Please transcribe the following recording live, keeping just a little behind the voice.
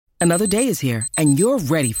Another day is here, and you're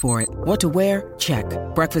ready for it. What to wear? Check.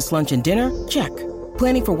 Breakfast, lunch, and dinner? Check.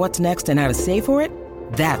 Planning for what's next and how to save for it?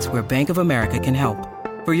 That's where Bank of America can help.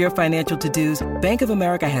 For your financial to-dos, Bank of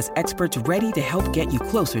America has experts ready to help get you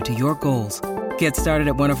closer to your goals. Get started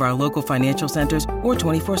at one of our local financial centers or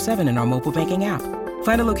 24/7 in our mobile banking app.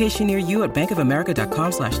 Find a location near you at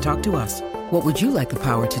bankofamerica.com/talktous. What would you like the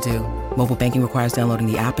power to do? Mobile banking requires downloading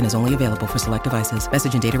the app and is only available for select devices.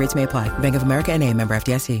 Message and data rates may apply. Bank of America N.A., member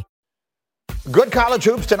FDIC. Good college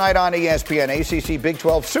hoops tonight on ESPN. ACC Big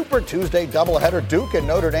 12 Super Tuesday doubleheader. Duke and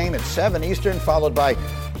Notre Dame at 7 Eastern, followed by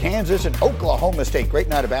Kansas and Oklahoma State. Great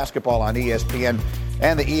night of basketball on ESPN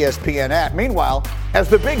and the ESPN app. Meanwhile, as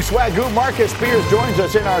the big swagoo Marcus Spears joins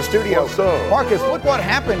us in our studio. What's up? Marcus, look what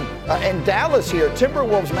happened in Dallas here.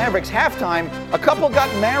 Timberwolves Mavericks halftime. A couple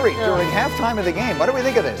got married during halftime of the game. What do we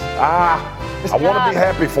think of this? I want to be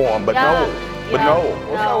happy for him, but no. But no.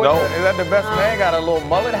 Is that the best man got a little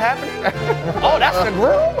mullet happening? Oh, that's the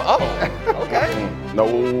groom? Oh, okay. No,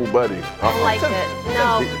 buddy. I don't like it.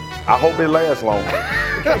 No. I hope it lasts long.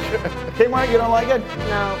 Kmart, you don't like it?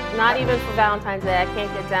 No, not even for Valentine's Day. I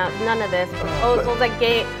can't get down. None of this. Proposals, like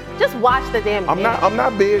game. Just watch the damn game. I'm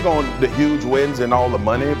not big on the huge wins and all the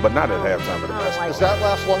money, but not at halftime of the basketball. Does that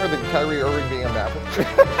last longer than Kyrie Irving being a Maverick?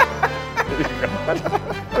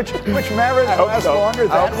 Which Mavericks last longer?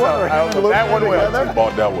 That one or him and Luke together? He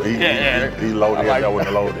bought that one. He loaded that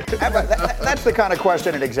one loaded. That's the kind of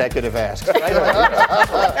question an executive asks, right?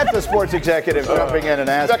 That's the sports executive jumping in and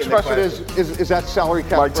asking. Next question is that salary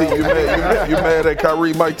cap? Mike T, you mad at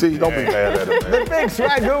Kyrie, Mike T? Don't be mad at him, man. The big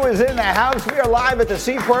swagoo is in the house. We are live at the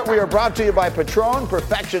Seaport. We are brought to you by Patron.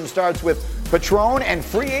 Perfection starts with Patron, and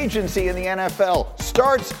free agency in the NFL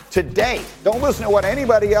starts today. Don't listen to what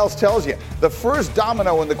anybody else tells you. The first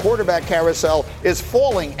domino in the quarterback carousel is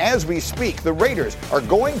falling as we speak. The Raiders are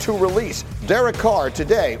going to release Derek Carr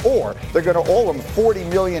today, or they're going to owe him $40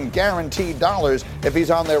 million guaranteed dollars if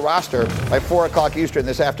he's on their roster by 4 o'clock Eastern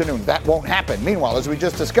this afternoon. That won't happen. Meanwhile, as we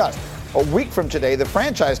just discussed, a week from today, the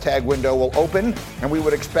franchise tag window will open, and we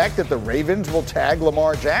would expect that the Ravens will tag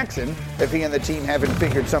Lamar Jackson if he and the team haven't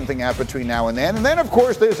figured something out between now and then. And then, of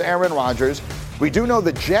course, there's Aaron Rodgers. We do know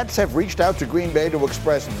the Jets have reached out to Green Bay to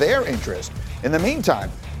express their interest. In the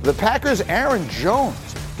meantime, the Packers' Aaron Jones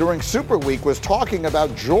during Super Week was talking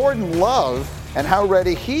about Jordan Love and how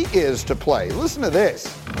ready he is to play. Listen to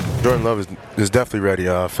this. Jordan Love is definitely ready.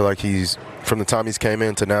 I feel like from the time he's came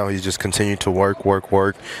in to now, he's just continued to work.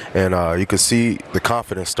 And you could see the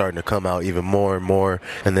confidence starting to come out even more and more.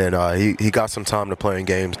 And then he got some time to play in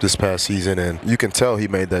games this past season. And you can tell he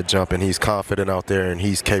made that jump, and he's confident out there, and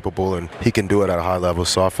he's capable, and he can do it at a high level.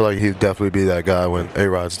 So I feel like he'll definitely be that guy when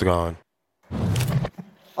A-Rod's gone.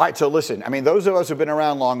 All right, so listen, I mean, those of us who've been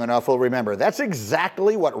around long enough will remember that's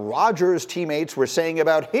exactly what Rodgers' teammates were saying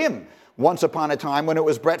about him once upon a time when it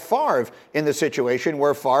was Brett Favre in the situation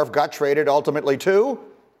where Favre got traded ultimately to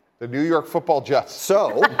the New York Football Jets.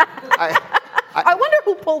 So, I wonder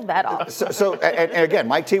who pulled that off. And again,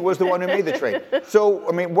 Mike T was the one who made the trade. So,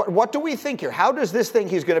 I mean, what do we think here? How does this thing,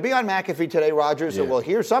 he's going to be on McAfee today, Rodgers, so we'll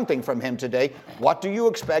hear something from him today. What do you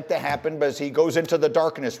expect to happen as he goes into the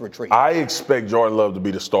darkness retreat? I expect Jordan Love to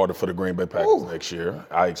be the starter for the Green Bay Packers next year.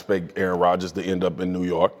 I expect Aaron Rodgers to end up in New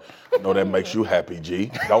York. I know that makes you happy, G.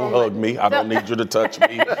 Don't hug me. I don't need you to touch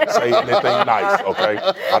me. Say anything nice, okay?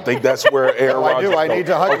 I think that's where Aaron Rodgers. I need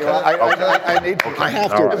to hug you. I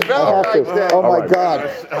have to. Right. Oh my God!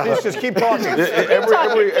 Just keep talking. Ever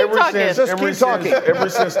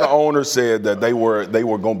since the owner said that they were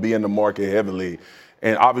going to be in the market heavily.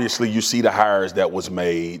 And obviously, you see the hires that was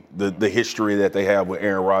made, the history that they have with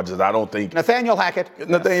Aaron Rodgers. I don't think Nathaniel Hackett.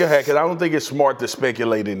 I don't think it's smart to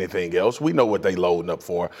speculate anything else. We know what they loading up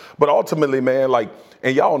for. But ultimately, man,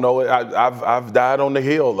 and y'all know it. I've died on the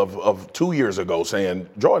hill of 2 years ago saying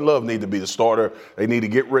Jordan Love need to be the starter. They need to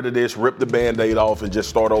get rid of this, rip the Band-Aid off, and just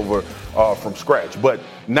start over from scratch. But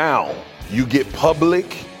now you get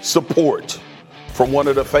public support from one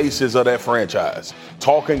of the faces of that franchise,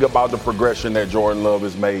 talking about the progression that Jordan Love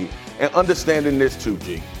has made, and understanding this too,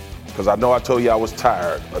 G. Because I know I told you I was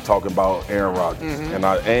tired of talking about Aaron Rodgers, and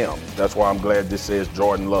I am. That's why I'm glad this says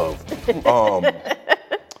Jordan Love.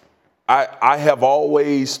 I have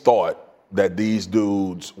always thought that these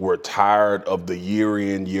dudes were tired of the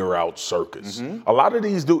year-in, year-out circus. A lot of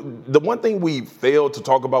these dudes, the one thing we failed to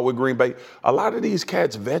talk about with Green Bay, a lot of these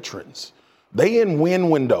cats veterans. They in win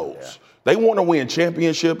windows. Yeah. They want to win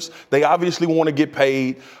championships. They obviously want to get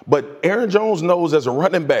paid. But Aaron Jones knows as a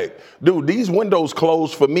running back, dude, these windows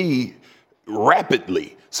close for me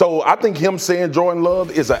rapidly. So I think him saying Jordan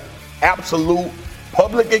Love is an absolute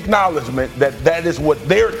public acknowledgement that is what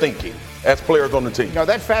they're thinking. as players on the team. No,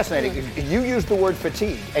 that's fascinating. You used the word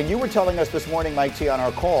fatigue, and you were telling us this morning, Mike T, on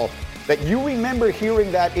our call, that you remember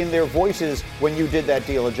hearing that in their voices when you did that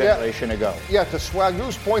deal a generation ago. Yeah, to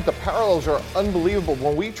Swagu's point, the parallels are unbelievable.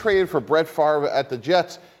 When we traded for Brett Favre at the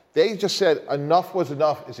Jets, they just said enough was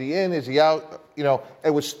enough. Is he in? Is he out? You know, it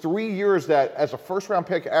was 3 years that as a first-round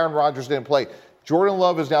pick, Aaron Rodgers didn't play. Jordan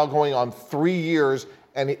Love is now going on 3 years,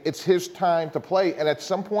 and it's his time to play. And at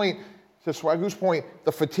some point, to Swagu's point,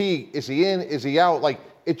 the fatigue, is he in? Is he out? Like,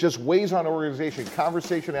 it just weighs on the organization,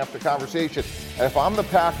 conversation after conversation. And if I'm the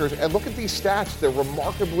Packers, and look at these stats, they're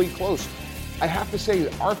remarkably close. I have to say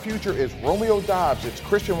that our future is Romeo Doubs, it's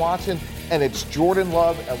Christian Watson, and it's Jordan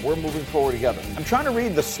Love, and we're moving forward together. I'm trying to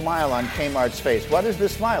read the smile on Kmart's face. What is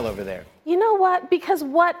this smile over there? You know what? Because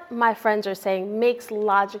what my friends are saying makes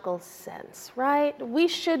logical sense, right? We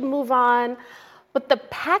should move on. But the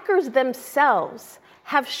Packers themselves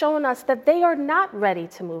have shown us that they are not ready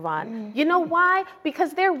to move on. You know why?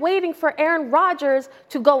 Because they're waiting for Aaron Rodgers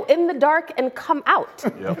to go in the dark and come out.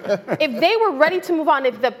 If they were ready to move on,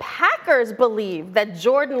 if the Packers believed that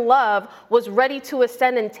Jordan Love was ready to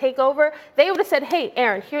ascend and take over, they would have said, hey,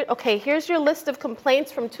 Aaron, here's your list of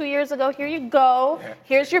complaints from 2 years ago. Here you go.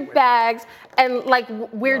 Here's your bags. And, like,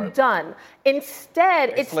 we're done. Instead,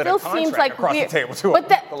 it still seems like we're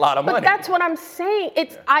a lot of money. But that's what I'm saying.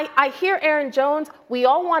 I hear Aaron Jones. We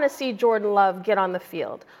all want to see Jordan Love get on the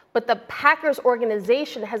field. But the Packers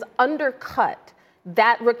organization has undercut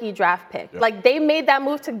that rookie draft pick. Like, they made that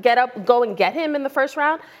move to go and get him in the first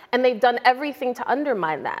round, and they've done everything to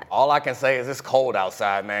undermine that. All I can say is it's cold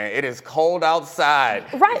outside, man. It is cold outside.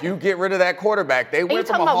 Right. If you get rid of that quarterback, they went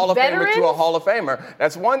from a Hall of Famer to a Hall of Famer.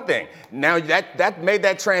 That's one thing. Now, that made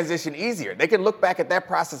that transition easier. They can look back at that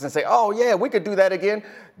process and say, oh, yeah, we could do that again.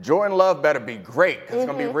 Jordan Love better be great, because it's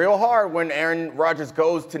going to be real hard when Aaron Rodgers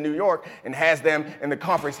goes to New York and has them in the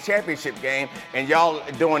conference championship game, and y'all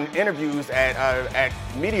doing interviews at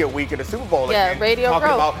Media Week at the Super Bowl again. Radio talking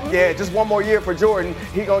Row. about, just one more year for Jordan.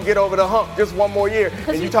 He going to get over the hump just one more year.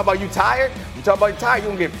 And you talk about you tired? You talk about you tired,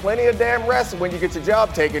 you're going to get plenty of damn rest when you get your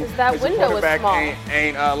job taken. That window window your quarterback is small.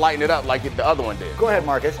 ain't lighting it up like the other one did. Go ahead,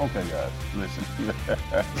 Marcus. Okay, guys, listen.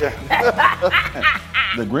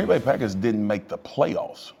 The Green Bay Packers didn't make the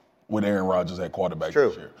playoffs with Aaron Rodgers at quarterback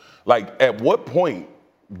this year. Like, at what point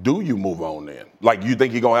do you move on then? Like, you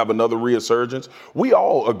think you're going to have another resurgence? We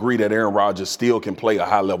all agree that Aaron Rodgers still can play a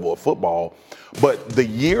high level of football, but the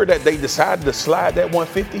year that they decided to slide that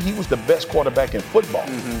 150, he was the best quarterback in football.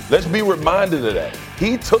 Let's be reminded of that.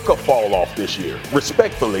 He took a fall off this year,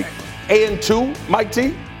 respectfully. And two, Mike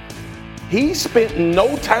T, he spent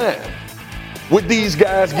no time with these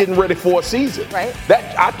guys getting ready for a season. Right.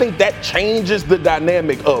 I think that changes the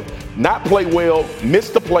dynamic of not play well, miss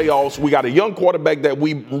the playoffs. We got a young quarterback that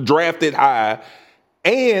we drafted high,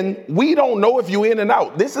 and we don't know if you in and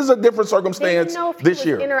out. This is a different circumstance this year. They didn't know if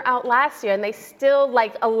he was in or out last year, and they still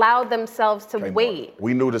allowed themselves to wait.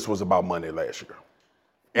 We knew this was about money last year.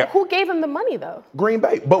 Who gave him the money, though? Green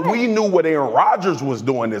Bay. But we knew what Aaron Rodgers was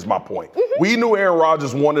doing, is my point. We knew Aaron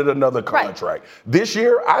Rodgers wanted another contract. Right. This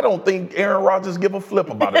year, I don't think Aaron Rodgers give a flip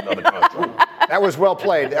about another contract. That was well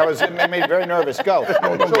played. It made me very nervous. Go.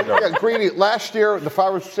 Greeny, last year, the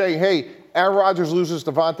Flyers were saying, hey, Aaron Rodgers loses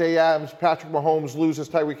Devontae Adams, Patrick Mahomes loses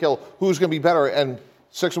Tyreek Hill. Who's going to be better? And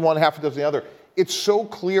 6 and 1, half a dozen the other. It's so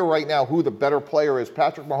clear right now who the better player is.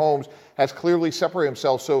 Patrick Mahomes has clearly separated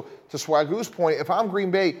himself. So to Swagu's point, if I'm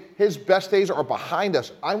Green Bay, his best days are behind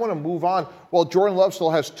us. I want to move on. Well, Jordan Love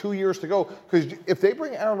still has 2 years to go. Because if they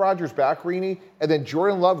bring Aaron Rodgers back, Greeny, and then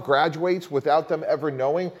Jordan Love graduates without them ever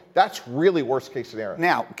knowing, that's really worst case scenario.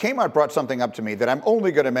 Now, Kmart brought something up to me that I'm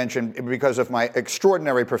only going to mention because of my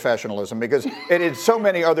extraordinary professionalism, because it in so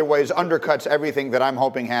many other ways undercuts everything that I'm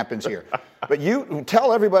hoping happens here. But you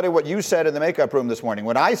tell everybody what you said in the makeup room this morning.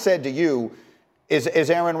 What I said to you is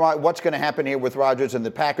Aaron, what's going to happen here with Rodgers and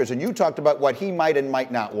the Packers? And you talked about what he might and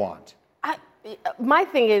might not want. My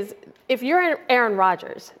thing is, if you're Aaron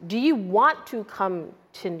Rodgers, do you want to come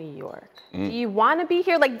to New York? Do you want to be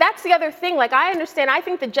here? Like, that's the other thing. Like, I understand. I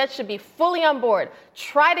think the Jets should be fully on board.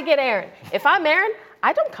 Try to get Aaron. If I'm Aaron,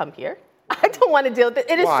 I don't come here. I don't want to deal with it.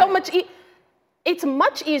 It is so much It's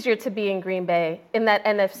much easier to be in Green Bay in that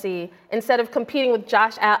NFC instead of competing with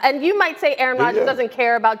Josh Allen. And you might say Aaron Rodgers doesn't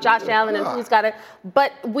care about Josh Allen and who's got it.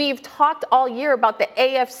 But we've talked all year about the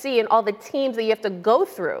AFC and all the teams that you have to go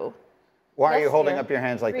through. Why are you holding up your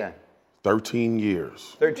hands like that? 13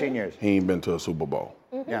 years. 13 years. He ain't been to a Super Bowl.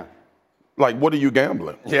 Yeah. Like, what are you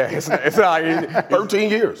gambling? Yeah, it's not like 13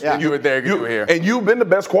 years. Yeah. You were there, you were here. And you've been the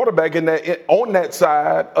best quarterback on that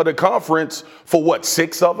side of the conference for what,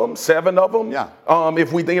 6 of them, 7 of them? Yeah.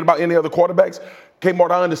 If we thinking about any other quarterbacks.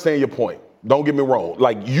 Kmart, I understand your point. Don't get me wrong.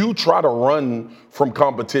 Like, you try to run from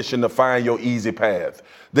competition to find your easy path.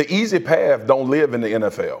 The easy path don't live in the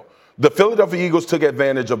NFL. The Philadelphia Eagles took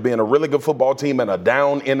advantage of being a really good football team and a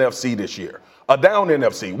down NFC this year. A down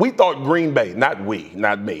NFC. We thought Green Bay, not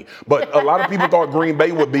me, but a lot of people thought Green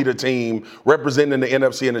Bay would be the team representing the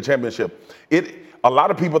NFC in the championship. A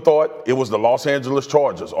lot of people thought it was the Los Angeles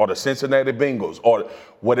Chargers or the Cincinnati Bengals or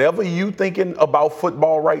whatever you thinking about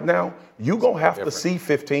football right now. You're going to have to see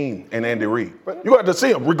 15 and Andy Reid. You have to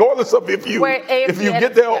see him, regardless of if you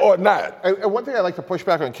get there or not. And one thing I'd like to push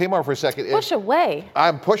back on Kmart for a second is... Push away.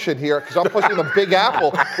 I'm pushing here because I'm pushing the Big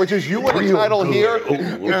Apple, which is you win the title here.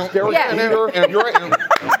 It's Derek Jeter, and you're...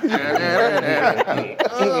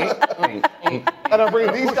 and I'm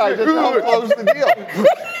bringing these guys in to help close the deal.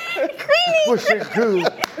 Pushing good.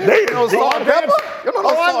 Salt and pepper?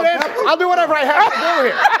 I'll do whatever I have to do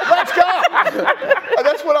here. Let's go. And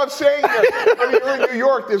that's what I'm saying. I mean, you're in New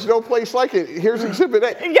York. There's no place like it. Here's Exhibit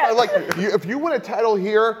A. Yes. Like, if you win a title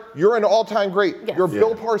here, you're an all-time great. Yes. You're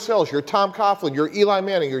Bill Parcells. You're Tom Coughlin. You're Eli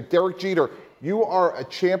Manning. You're Derek Jeter. You are a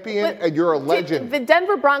champion and you're a legend. The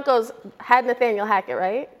Denver Broncos had Nathaniel Hackett,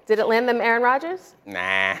 right? Did it land them Aaron Rodgers?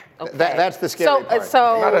 Nah. Okay. That's the scary part.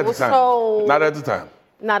 Not at the time. Not at the time.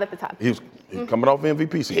 Not at the time. He was coming off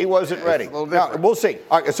MVP season. He wasn't ready. Now, we'll see.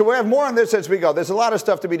 All right, so we have more on this as we go. There's a lot of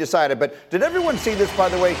stuff to be decided, but did everyone see this, by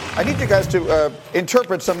the way? I need you guys to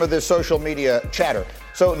interpret some of this social media chatter.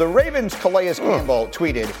 So the Ravens' Calais Campbell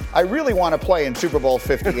tweeted, "I really want to play in Super Bowl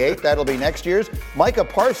 58. That'll be next year's." Micah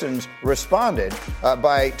Parsons responded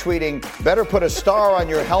by tweeting, "Better put a star on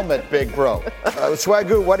your helmet, big bro."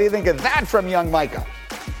 Swagoo, what do you think of that from young Micah?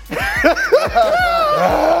 They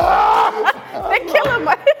kill him.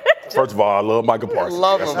 First of all, I love Micah Parsons.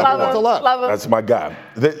 Love him. Love him. That's my guy.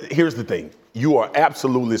 Here's the thing. You are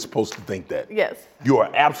absolutely supposed to think that. Yes. You are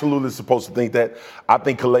absolutely supposed to think that. I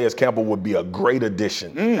think Calais Campbell would be a great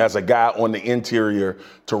addition as a guy on the interior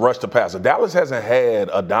to rush the passer. Dallas hasn't had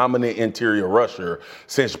a dominant interior rusher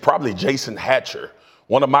since probably Jason Hatcher,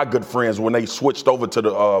 one of my good friends, when they switched over to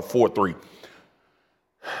the 4-3.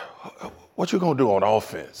 What you gonna do on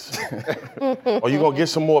offense? Are you gonna get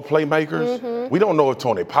some more playmakers? Mm-hmm. We don't know if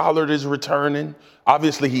Tony Pollard is returning.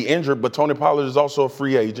 Obviously, he injured, but Tony Pollard is also a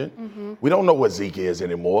free agent. Mm-hmm. We don't know what Zeke is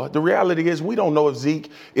anymore. The reality is we don't know if Zeke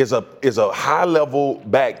is a high-level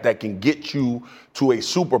back that can get you to a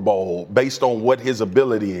Super Bowl based on what his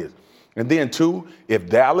ability is. And then, two, if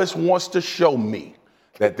Dallas wants to show me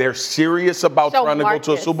that they're serious about trying to go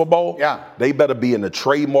to a Super Bowl, they better be in the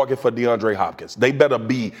trade market for DeAndre Hopkins. They better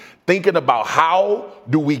be thinking about how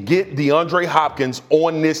do we get DeAndre Hopkins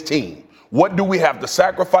on this team? What do we have to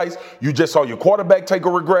sacrifice? You just saw your quarterback take a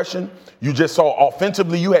regression. You just saw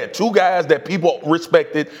offensively, you had two guys that people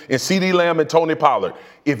respected in CeeDee Lamb and Tony Pollard.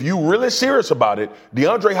 If you really serious about it,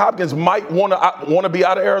 DeAndre Hopkins might want to be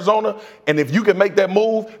out of Arizona. And if you can make that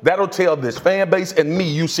move, that'll tell this fan base and me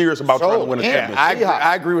you serious about trying to win a championship.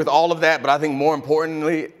 I agree with all of that, but I think more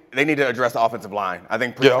importantly, they need to address the offensive line. I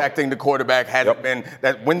think protecting the quarterback hasn't been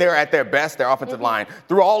that when they're at their best, their offensive line,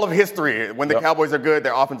 through all of history, when the Cowboys are good,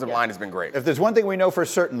 their offensive line has been great. If there's one thing we know for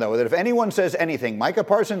certain, though, that if anyone says anything, Micah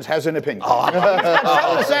Parsons has an opinion. He's got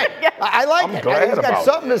something to say. I like it. He's got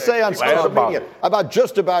something to say on social media about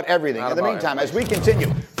just about everything. In the meantime, as we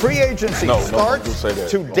continue, free agency starts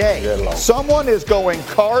today. Someone is going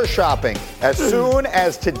car shopping as soon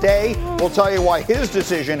as today. We'll tell you why his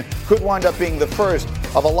decision could wind up being the first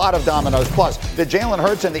of a lot of dominoes. Plus, did Jalen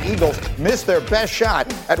Hurts and the Eagles miss their best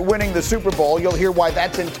shot at winning the Super Bowl? You'll hear why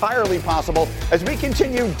that's entirely possible as we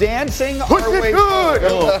continue dancing our way through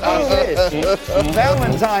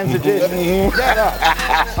Valentine's edition. Get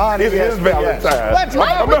up on ESPN. Let's go.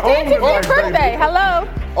 Mike, we're dancing for your birthday. Hello.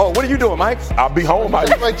 Oh, what are you doing, Mike? I'll be home. I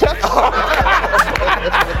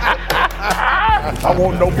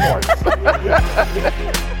want no parts.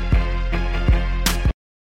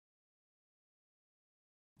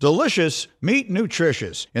 Delicious, meet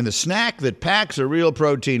nutritious in the snack that packs a real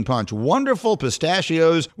protein punch. Wonderful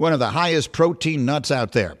Pistachios, one of the highest protein nuts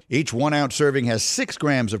out there. Each 1 ounce serving has 6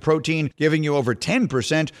 grams of protein, giving you over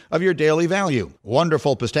 10% of your daily value.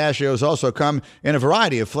 Wonderful Pistachios also come in a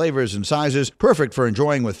variety of flavors and sizes, perfect for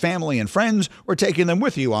enjoying with family and friends or taking them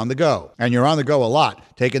with you on the go. And you're on the go a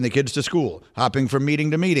lot, taking the kids to school, hopping from meeting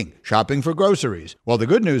to meeting, shopping for groceries. Well, the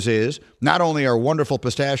good news is, not only are Wonderful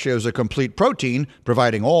Pistachios a complete protein,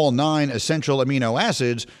 providing all 9 essential amino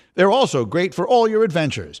acids, they're also great for all your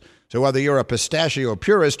adventures. So whether you're a pistachio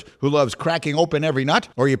purist who loves cracking open every nut,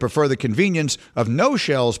 or you prefer the convenience of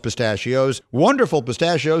no-shells pistachios, Wonderful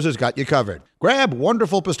Pistachios has got you covered. Grab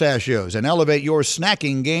Wonderful Pistachios and elevate your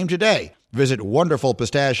snacking game today. Visit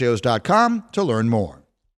wonderfulpistachios.com to learn more.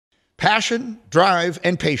 Passion, drive,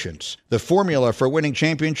 and patience. The formula for winning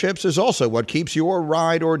championships is also what keeps your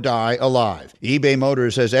ride or die alive. eBay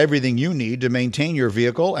Motors has everything you need to maintain your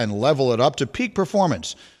vehicle and level it up to peak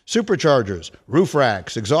performance. Superchargers, roof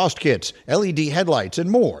racks, exhaust kits, LED headlights, and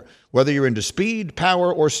more. Whether you're into speed,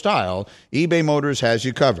 power, or style, eBay Motors has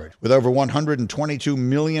you covered. With over 122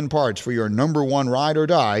 million parts for your number one ride or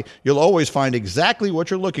die, you'll always find exactly what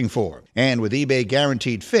you're looking for. And with eBay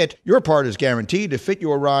Guaranteed Fit, your part is guaranteed to fit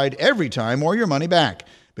your ride every time or your money back.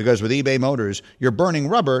 Because with eBay Motors, you're burning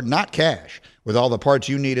rubber, not cash. With all the parts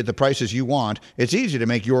you need at the prices you want, it's easy to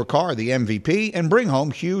make your car the MVP and bring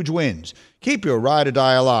home huge wins. Keep your ride or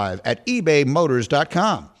die alive at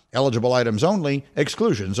ebaymotors.com. Eligible items only.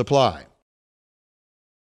 Exclusions apply.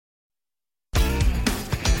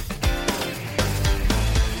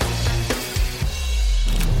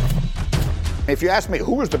 If you ask me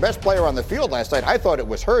who was the best player on the field last night, I thought it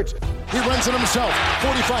was Hurts. He runs it himself.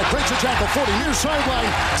 45, breaks a tackle, 40, near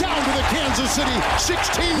sideline, down to the Kansas City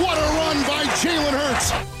 16. What a run by Jalen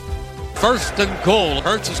Hurts. First and goal.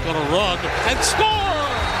 Hurts is going to run and score.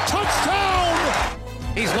 Touchdown.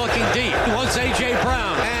 He's looking deep. He wants A.J.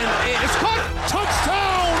 Brown, and it's caught.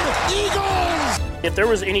 Touchdown, Eagles! If there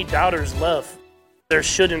was any doubters left, there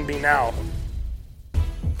shouldn't be now.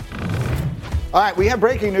 All right, we have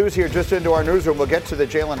breaking news here just into our newsroom. We'll get to the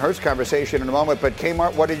Jalen Hurts conversation in a moment, but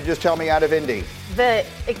Kmart, what did you just tell me out of Indy? The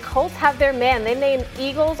Colts have their man. They named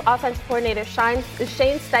Eagles offensive coordinator Shane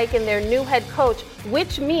Steichen their new head coach,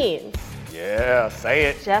 which means... Yeah, say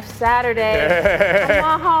it. Jeff Saturday. Come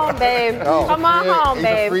on home, babe. Come on home,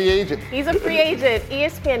 babe. He's a free agent. He's a free agent.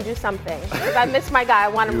 ESPN, do something. Because I miss my guy. I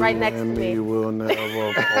want him right next to me. You will never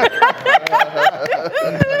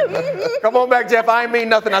Come on back, Jeff. I ain't mean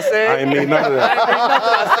nothing I said. I ain't mean none of that.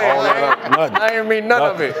 I ain't mean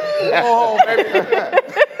none of it. Oh, baby.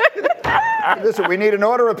 Listen, we need an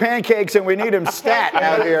order of pancakes and we need him stat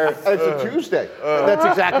out here. It's a Tuesday. That's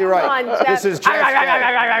exactly right. Come on, Jeff. This is Jeff's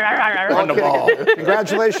day. Run the ball.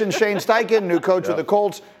 Congratulations, Shane Steichen, new coach of the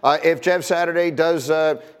Colts. If Jeff Saturday does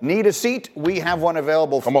need a seat, we have one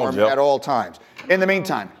available for him at all times. In the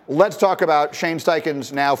meantime, let's talk about Shane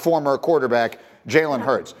Steichen's now former quarterback, Jalen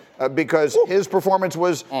Hurts. Because his performance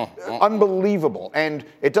was unbelievable. And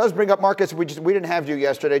it does bring up, Marcus, we didn't have you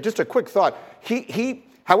yesterday. Just a quick thought. He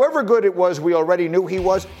however good it was, we already knew he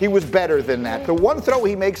was better than that. The one throw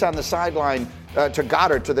he makes on the sideline to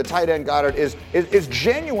Goddard, to the tight end Goddard, is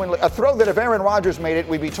genuinely a throw that if Aaron Rodgers made it,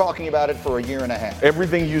 we'd be talking about it for a year and a half.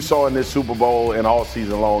 Everything you saw in this Super Bowl and all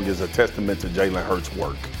season long is a testament to Jalen Hurts'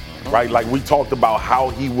 work, right? Like we talked about how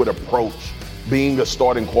he would approach being a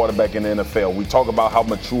starting quarterback in the NFL. We talk about how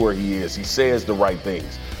mature he is. He says the right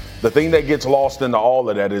things. The thing that gets lost into all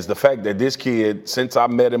of that is the fact that this kid, since I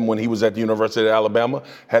met him when he was at the University of Alabama,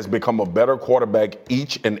 has become a better quarterback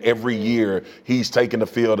each and every year he's taken the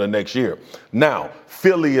field the next year. Now,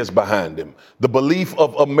 Philly is behind him. The belief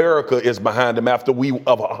of America is behind him after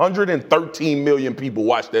 113 million people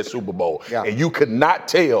watched that Super Bowl. Yeah. And you could not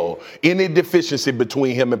tell any deficiency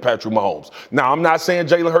between him and Patrick Mahomes. Now, I'm not saying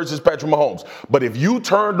Jalen Hurts is Patrick Mahomes, but if you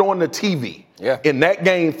turned on the TV in that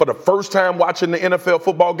game for the first time watching the NFL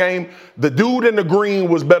football game, the dude in the green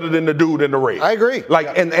was better than the dude in the red. I agree.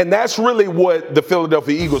 And that's really what the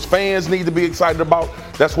Philadelphia Eagles fans need to be excited about.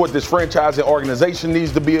 That's what this franchise and organization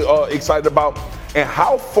needs to be excited about. And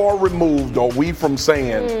how far removed are we from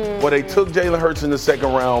saying, well, they took Jalen Hurts in the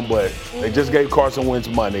second round, but they just gave Carson Wentz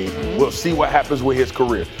money. We'll see what happens with his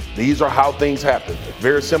career. These are how things happen.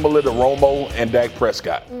 Very similar to Romo and Dak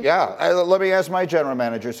Prescott. Yeah. Let me ask my general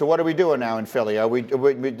manager. So what are we doing now in Philly? Are we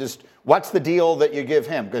just what's the deal that you give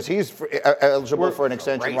him? Because he's eligible for an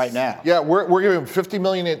extension right now. Yeah, we're giving him $50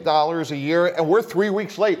 million a year, and we're 3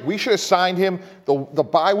 weeks late. We should have signed him the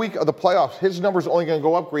bye week of the playoffs. His number's only going to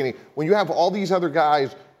go up, Greeny. When you have all these other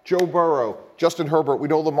guys, Joe Burrow, Justin Herbert, we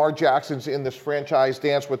know Lamar Jackson's in this franchise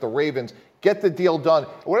dance with the Ravens. Get the deal done.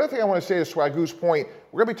 One other thing I want to say to Swagu's point,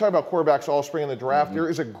 we're going to be talking about quarterbacks all spring in the draft. There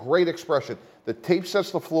is a great expression. The tape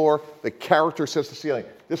sets the floor, the character sets the ceiling.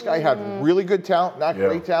 This guy had really good talent, not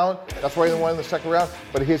great talent. That's why he won in the second round.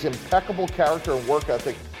 But his impeccable character and work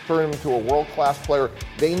ethic turned him into a world-class player.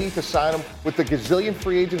 They need to sign him. With the gazillion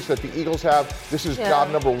free agents that the Eagles have, this is job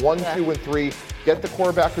number 1, 2, and 3. get the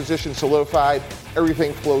quarterback position solidified,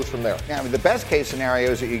 everything flows from there. Yeah, I mean, the best case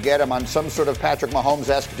scenario is that you get him on some sort of Patrick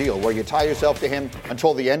Mahomes-esque deal where you tie yourself to him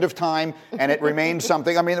until the end of time and it remains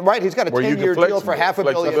something. I mean, right, he's got a 10-year deal for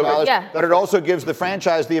 $500 million, but it also gives the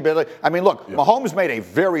franchise the ability. I mean, look, Mahomes made a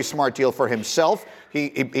very smart deal for himself.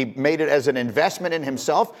 He made it as an investment in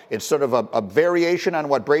himself. It's sort of a variation on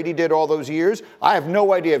what Brady did all those years. I have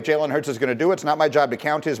no idea if Jalen Hurts is going to do it. It's not my job to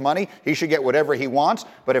count his money. He should get whatever he wants.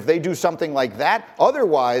 But if they do something like that,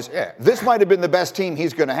 otherwise, this might have been the best team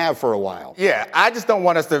he's going to have for a while. Yeah, I just don't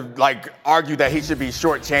want us to, argue that he should be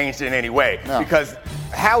shortchanged in any way. No. Because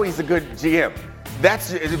Howie's a good GM.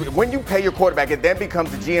 That's when you pay your quarterback, it then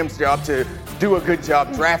becomes the GM's job to do a good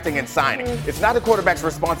job drafting and signing. It's not the quarterback's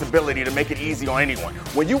responsibility to make it easy on anyone.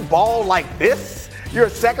 When you ball like this, you're a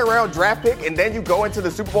second-round draft pick, and then you go into the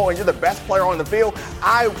Super Bowl and you're the best player on the field,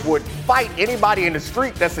 I would fight anybody in the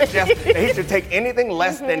street that suggests that he should take anything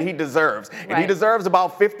less than he deserves. And he deserves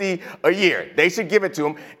about $50 a year. They should give it to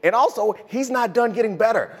him. And also, he's not done getting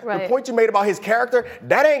better. The point you made about his character,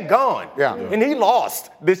 that ain't gone. And he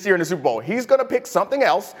lost this year in the Super Bowl. He's going to pick something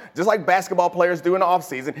else, just like basketball players do in the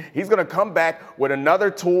offseason. He's going to come back with another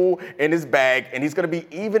tool in his bag, and he's going to be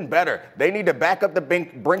even better. They need to back up the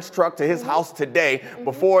Brinks truck to his house today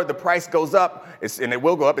before the price goes up, and it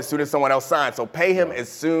will go up as soon as someone else signs. So pay him as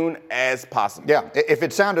soon as possible. Yeah, if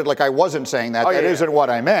it sounded like I wasn't saying that, that isn't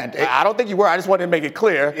what I meant. I don't think you were. I just wanted to make it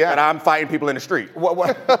clear that I'm fighting people in the street.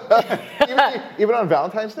 Even on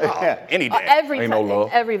Valentine's Day? Any day. Every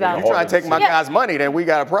Valentine's If you try to take my guy's money, then we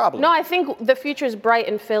got a problem. No, I think the future's bright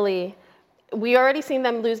in Philly. We already seen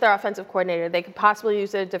them lose their offensive coordinator. They could possibly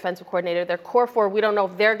lose their defensive coordinator. Their core four, we don't know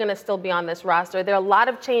if they're going to still be on this roster. There are a lot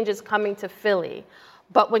of changes coming to Philly.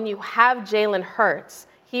 But when you have Jalen Hurts,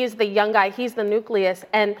 he's the young guy, he's the nucleus.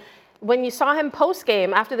 And when you saw him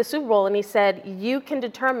post-game after the Super Bowl and he said, you can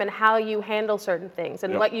determine how you handle certain things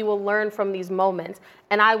and what you will learn from these moments.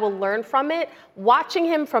 And I will learn from it. Watching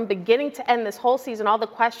him from beginning to end this whole season, all the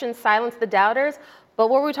questions, silence the doubters. But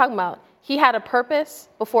what were we talking about? He had a purpose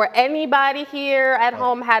before anybody here at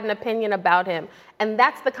home had an opinion about him. And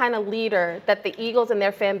that's the kind of leader that the Eagles and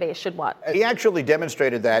their fan base should want. He actually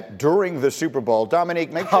demonstrated that during the Super Bowl.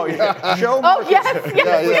 Dominique, make sure you show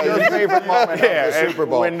your favorite moment of the Super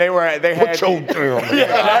Bowl. When they had He's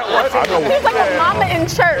like a mama in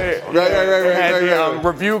church. Right.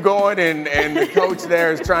 Review going, and the coach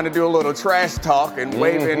there is trying to do a little trash talk and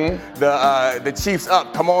waving the Chiefs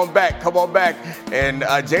up. Come on back. And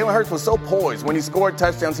Jalen Hurts was so poised. When he scored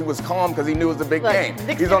touchdowns, he was calm because he knew it was a big game.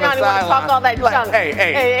 He's on the sideline. Hey,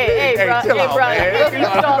 chill out, man. You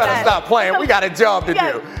better stop playing. We got a job to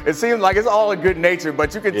do. It seems like it's all in good nature,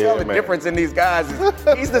 but you can tell the difference in these guys.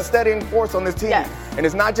 He's the steadying force on this team. And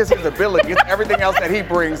it's not just his ability, it's everything else that he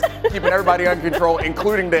brings, keeping everybody under control,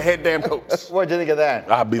 including the head damn coach. What'd you think of that?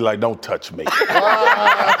 I'd be like, don't touch me.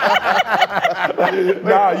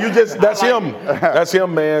 That's him. That's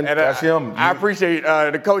him, man. And, that's him. I appreciate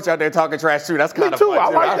the coach out there talking trash, too. That's kind of fun, too. I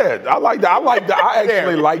like that. I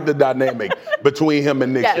actually like the dynamic between him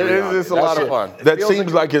and Nick. It's a lot of fun. That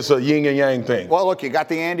seems like it's a yin and yang thing. Well, look, you got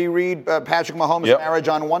the Andy Reid, Patrick Mahomes marriage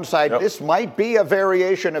on one side. This might be a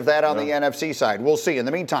variation of that on the NFC side. We'll see. In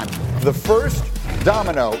the meantime, the first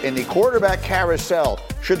domino in the quarterback carousel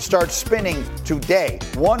should start spinning today.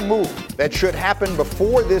 One move that should happen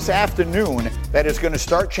before this afternoon that is going to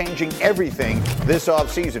start changing everything this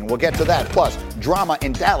offseason. We'll get to that. Plus, drama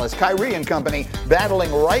in Dallas. Kyrie and company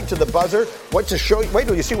battling right to the buzzer. Wait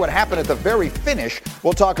till you see what happened at the very finish.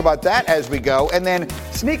 We'll talk about that as we go. And then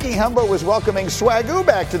Sneaky Humbo is welcoming Swagoo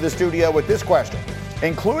back to the studio with this question.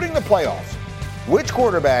 Including the playoffs, which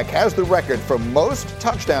quarterback has the record for most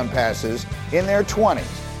touchdown passes in their 20s?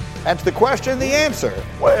 That's the question, the answer.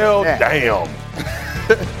 Well, damn. All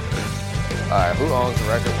right, who owns the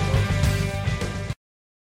record?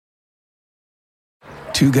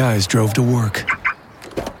 Two guys drove to work.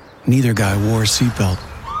 Neither guy wore a seatbelt.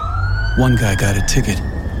 One guy got a ticket.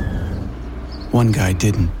 One guy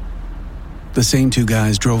didn't. The same two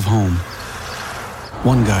guys drove home.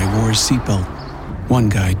 One guy wore his seatbelt. One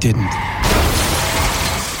guy didn't.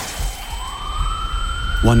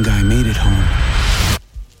 One guy made it home.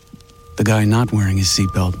 The guy not wearing his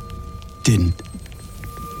seatbelt didn't.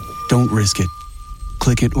 Don't risk it.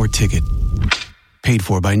 Click it or ticket. Paid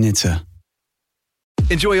for by NHTSA.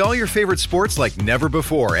 Enjoy all your favorite sports like never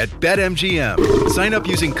before at BetMGM. Sign up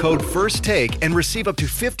using code FIRSTTAKE and receive up to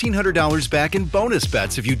 $1,500 back in bonus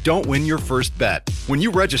bets if you don't win your first bet. When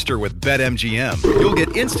you register with BetMGM, you'll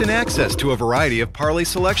get instant access to a variety of parlay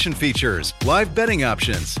selection features, live betting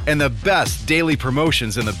options, and the best daily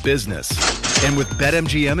promotions in the business. And with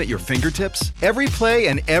BetMGM at your fingertips, every play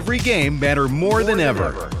and every game matter more than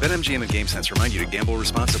ever. BetMGM and GameSense remind you to gamble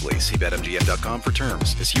responsibly. See BetMGM.com for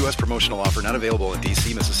terms. This U.S. promotional offer not available in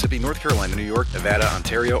D.C., Mississippi, North Carolina, New York, Nevada,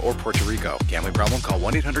 Ontario, or Puerto Rico. Gambling problem? Call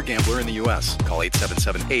 1-800-GAMBLER in the U.S. Call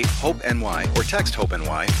 877-8-HOPE-NY or text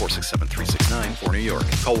HOPE-NY 467-369 for New York.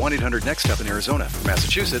 Call 1-800-NEXT-STEP in Arizona. For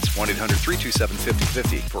Massachusetts,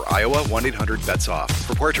 1-800-327-5050. For Iowa, 1-800-BETS-OFF.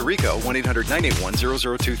 For Puerto Rico,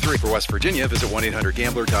 1-800-981-0023. For West Virginia, visit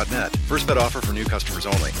 1-800-GAMBLER.net. First bet offer for new customers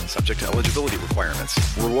only. Subject to eligibility requirements.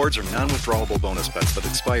 Rewards are non-withdrawable bonus bets that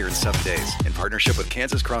expire in 7 days. In partnership with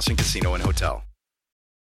Kansas Crossing Casino and Hotel.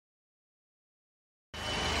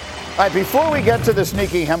 All right, before we get to the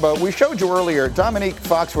sneaky Hembo, we showed you earlier Dominique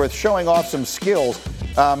Foxworth showing off some skills.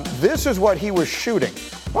 This is what he was shooting.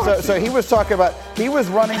 So he was talking about, he was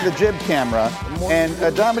running the jib camera, and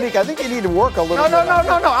Dominique, I think you need to work a little bit. No,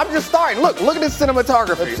 I'm just starting. Look at this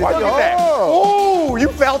cinematography. Look at that. Oh, you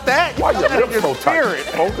felt that? Why your lips so tight?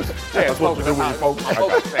 Focus. Yeah, that's what you do when you focus.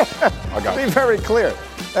 I got Be very clear.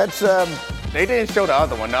 That's They didn't show the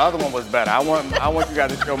other one. The other one was better. I want you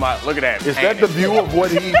guys to show my. Look at that. Is that the view of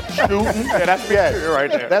what he's shooting? Yeah, that's right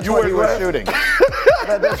there. That's what he was shooting.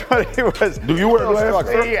 That's what he was. Do you wear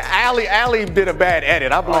glasses? Allie did a bad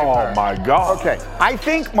edit. I blame her. Oh my God. Okay, I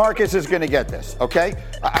think Marcus is going to get this. Okay,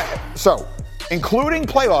 so including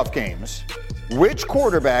playoff games. Which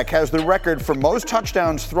quarterback has the record for most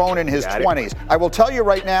touchdowns thrown in his 20s? I will tell you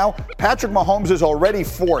right now, Patrick Mahomes is already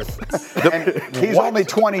fourth, and he's only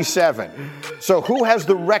 27. So who has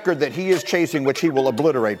the record that he is chasing, which he will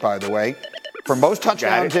obliterate, by the way, for most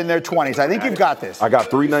touchdowns in their 20s? I think you've got this. I got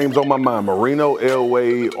three names on my mind: Marino,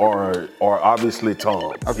 Elway, or obviously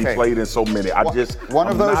Tom. Okay. He played in so many. One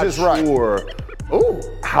of those is right. Sure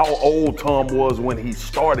how old Tom was when he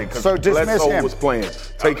started, because so dismiss him. was playing.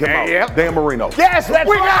 Take him out. Yep. Dan Marino. Yes, that's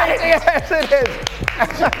We right. got it. Yes, it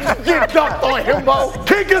is. Get dunked on him, Bo.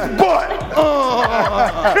 Kick his butt.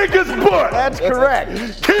 Kick his butt. That's correct.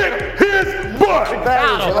 Kick his butt.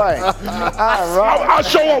 That is right. All right. I'll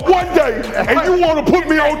show up one day, and you want to put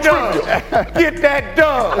me on trivia. Get that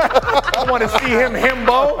dub. I want to see him,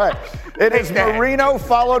 Bo. Right. It is Marino,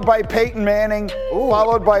 followed by Peyton Manning,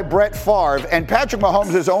 followed by Brett Favre, and Patrick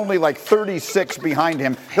Mahomes is only like 36 behind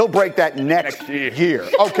him. He'll break that next year.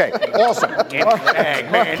 Okay, awesome. In his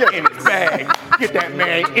bag, man, in his bag. Get that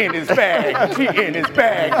man in his bag. He in his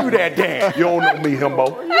bag. Do that dance. You don't know me,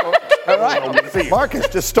 Himbo. All right. Marcus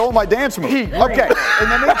just stole my dance move. Okay, in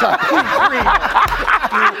the meantime.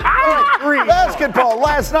 Basketball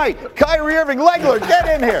last night. Kyrie Irving, Legler, get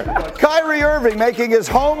in here. Kyrie Irving making his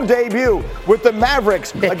home debut with the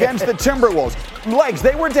Mavericks against the Timberwolves. Legs,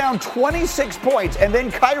 they were down 26 points, and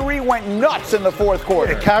then Kyrie went nuts in the fourth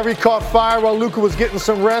quarter. Kyrie caught fire while Luka was getting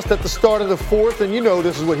some rest at the start of the fourth, and you know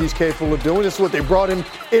this is what he's capable of doing. This is what they brought him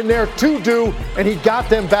in there to do, and he got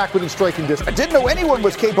them back within striking distance. I didn't know anyone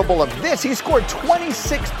was capable of this. He scored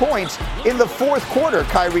 26 points in the fourth quarter,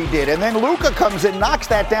 Kyrie did, and then Luka comes in, knocks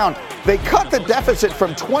that down. They cut the deficit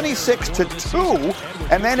from 26 to 2,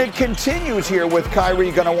 and then it continues here with Kyrie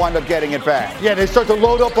going to wind up getting it back. Yeah, they start to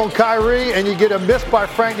load up on Kyrie, and you get a miss by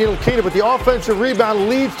Frank Ntilikina, but the offensive rebound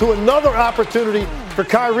leads to another opportunity for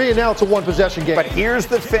Kyrie, and now it's a one-possession game. But here's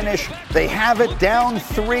the finish. They have it down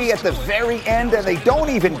 3 at the very end, and they don't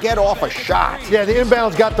even get off a shot. Yeah, the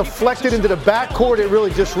inbounds got deflected into the backcourt. It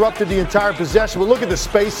really disrupted the entire possession. But look at the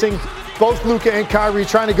spacing. Both Luka and Kyrie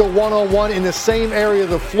trying to go one-on-one in the same area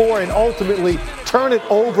of the floor and ultimately turn it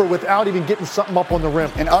over without even getting something up on the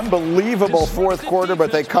rim. An unbelievable fourth quarter,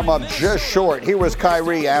 but they come up just short. Here was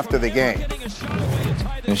Kyrie after the game.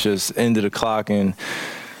 It's just end of the clock, and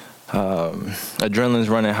adrenaline's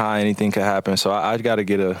running high. Anything could happen. So I got to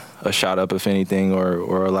get a shot up, if anything,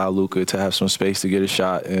 or allow Luka to have some space to get a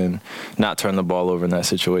shot and not turn the ball over in that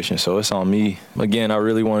situation. So it's on me. Again, I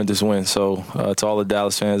really wanted this win. So to all the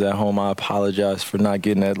Dallas fans at home, I apologize for not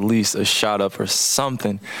getting at least a shot up or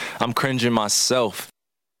something. I'm cringing myself.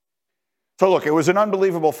 So look, it was an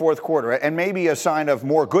unbelievable fourth quarter, and maybe a sign of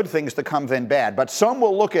more good things to come than bad. But some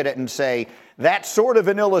will look at it and say that's sort of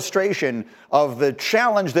an illustration of the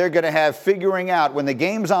challenge they're going to have figuring out when the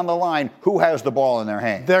game's on the line who has the ball in their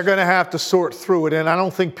hand. They're going to have to sort through it, and I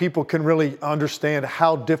don't think people can really understand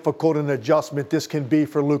how difficult an adjustment this can be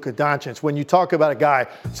for Luka Doncic. When you talk about a guy,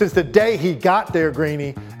 since the day he got there,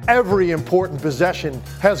 Greeny, every important possession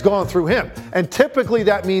has gone through him. And typically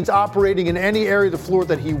that means operating in any area of the floor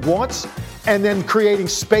that he wants and then creating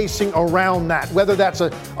spacing around that, whether that's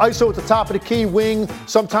an ISO at the top of the key, wing.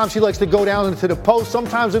 Sometimes he likes to go down into the post.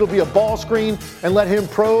 Sometimes it'll be a ball screen and let him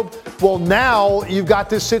probe. Well, now you've got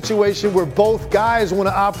this situation where both guys want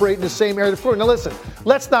to operate in the same area of the floor. Now, listen,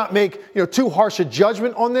 let's not make too harsh a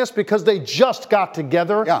judgment on this because they just got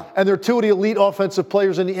together, and they're two of the elite offensive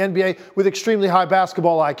players in the NBA with extremely high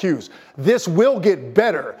basketball IQs. This will get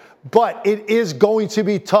better, but it is going to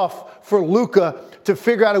be tough for Luka to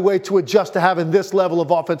figure out a way to adjust to having this level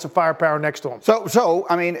of offensive firepower next to him. So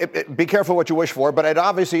I mean, be careful what you wish for, but it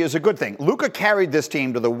obviously is a good thing. Luka carried this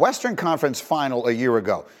team to the Western Conference Final a year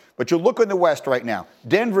ago. But you look in the West right now.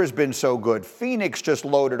 Denver's been so good. Phoenix just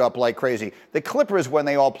loaded up like crazy. The Clippers, when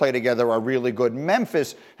they all play together, are really good.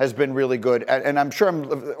 Memphis has been really good. And I'm sure I'm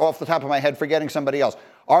off the top of my head forgetting somebody else.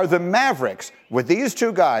 Are the Mavericks, with these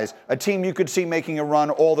two guys, a team you could see making a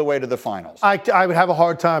run all the way to the finals? I would have a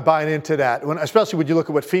hard time buying into that, especially when you look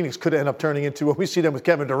at what Phoenix could end up turning into when we see them with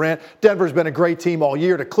Kevin Durant. Denver's been a great team all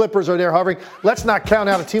year. The Clippers are there hovering. Let's not count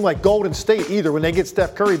out a team like Golden State either when they get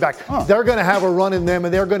Steph Curry back. They're going to have a run in them,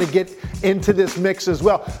 and they're going to get into this mix as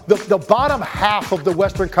well. The bottom half of the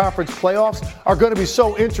Western Conference playoffs are going to be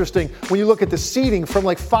so interesting when you look at the seeding from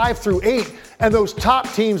like 5 through 8. And those top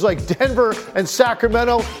teams like Denver and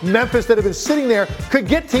Sacramento, Memphis that have been sitting there could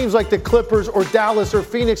get teams like the Clippers or Dallas or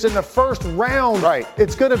Phoenix in the first round. Right.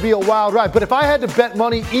 It's going to be a wild ride. But if I had to bet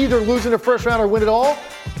money either losing the first round or win it all,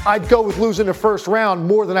 I'd go with losing the first round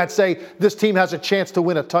more than I'd say this team has a chance to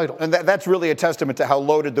win a title. And that's really a testament to how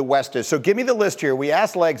loaded the West is. So give me the list here. We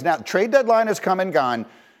asked Legs. Now, trade deadline has come and gone.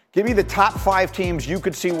 Give me the top 5 teams you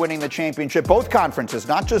could see winning the championship, both conferences,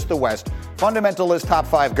 not just the West. Fundamentalist top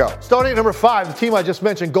 5, go. Starting at number 5, the team I just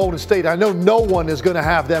mentioned, Golden State. I know no one is going to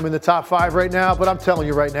have them in the top 5 right now, but I'm telling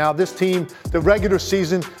you right now, this team, the regular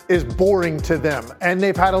season is boring to them, and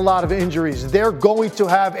they've had a lot of injuries. They're going to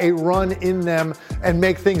have a run in them and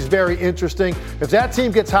make things very interesting. If that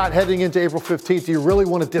team gets hot heading into April 15th, you really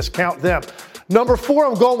want to discount them. Number 4,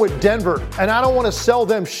 I'm going with Denver, and I don't want to sell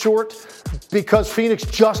them short because Phoenix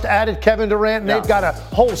just added Kevin Durant, and they've got a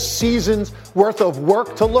whole season's worth of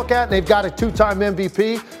work to look at, and they've got a 2-time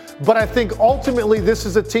MVP. But I think ultimately this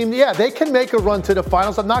is a team, they can make a run to the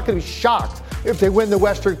finals. I'm not going to be shocked if they win the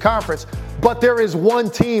Western Conference. But there is one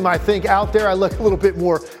team, I think, out there I look a little bit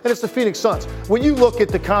more, and it's the Phoenix Suns. When you look at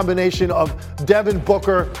the combination of Devin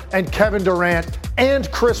Booker and Kevin Durant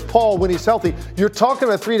and Chris Paul when he's healthy, you're talking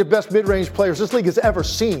about 3 of the best mid-range players this league has ever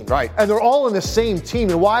seen. Right. And they're all in the same team.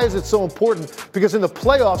 And why is it so important? Because in the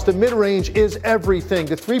playoffs, the mid-range is everything.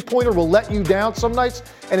 The three-pointer will let you down some nights,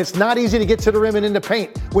 and it's not easy to get to the rim and in the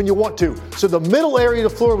paint when you want to. So the middle area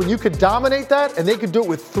of the floor, when you could dominate that, and they could do it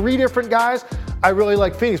with 3 different guys, I really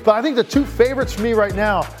like Phoenix. But I think the 2 favorites for me right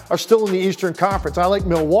now are still in the Eastern Conference. I like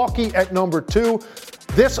Milwaukee at number 2.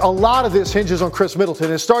 A lot of this hinges on Chris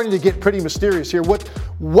Middleton. It's starting to get pretty mysterious here.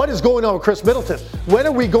 What is going on with Chris Middleton? When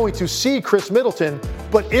are we going to see Chris Middleton?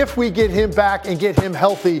 But if we get him back and get him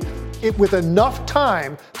healthy, with enough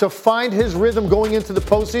time to find his rhythm going into the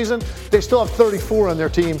postseason, they still have 34 on their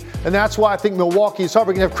team, and that's why I think Milwaukee is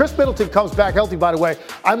hovering. And if Chris Middleton comes back healthy, by the way,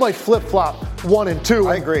 I might flip-flop 1 and 2.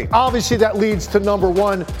 I agree. Obviously, that leads to number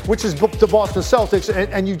 1, which is the Boston Celtics,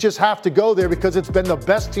 and you just have to go there because it's been the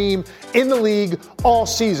best team in the league all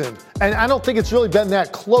season. And I don't think it's really been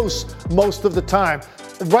that close most of the time.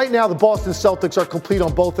 Right now, the Boston Celtics are complete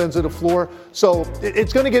on both ends of the floor. So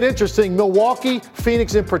it's going to get interesting. Milwaukee,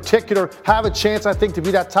 Phoenix in particular, have a chance, I think, to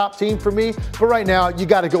be that top team for me. But right now, you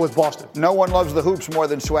got to go with Boston. No one loves the hoops more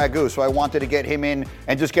than Swagoo, so I wanted to get him in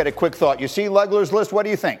and just get a quick thought. You see Legler's list. What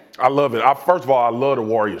do you think? I love it. First of all, I love the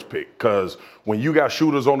Warriors pick because when you got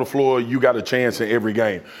shooters on the floor, you got a chance in every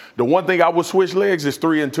game. The one thing I would switch legs is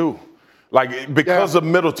 3 and 2. Because of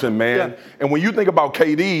Middleton, man. Yeah. And when you think about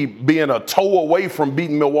KD being a toe away from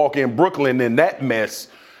beating Milwaukee and Brooklyn in that mess,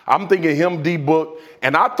 I'm thinking him, D-Book.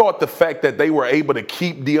 And I thought the fact that they were able to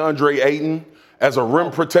keep DeAndre Ayton as a rim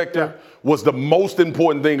protector was the most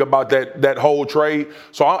important thing about that whole trade.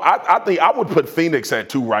 So I think I would put Phoenix at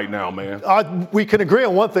 2 right now, man. We can agree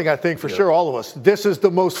on one thing, I think, for sure, all of us. This is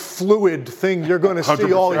the most fluid thing you're going to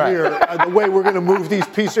see all year, the way we're going to move these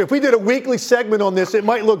pieces. If we did a weekly segment on this, it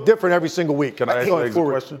might look different every single week. Can I ask Legs a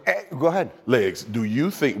question? Go ahead. Legs, do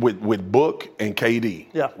you think with Book and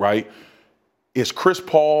KD, right, is Chris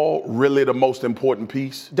Paul really the most important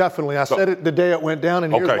piece? Definitely. I said it the day it went down,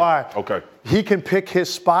 and here's why. Okay. He can pick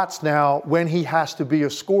his spots now when he has to be a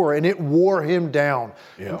scorer, and it wore him down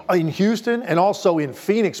in Houston and also in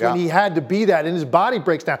Phoenix when he had to be that, and his body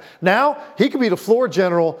breaks down. Now he can be the floor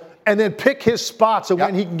general and then pick his spots and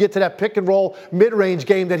when he can get to that pick and roll mid-range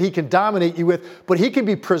game that he can dominate you with, but he can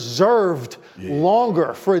be preserved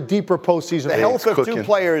longer for a deeper postseason. The health of two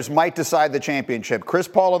players might decide the championship. Chris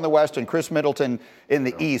Paul in the West and Chris Middleton in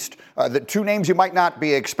the East. The two names you might not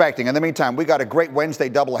be expecting. In the meantime, we got a great Wednesday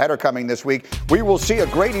doubleheader coming this week. We will see a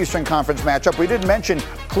great Eastern Conference matchup. We didn't mention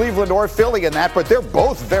Cleveland or Philly in that, but they're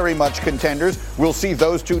both very much contenders. We'll see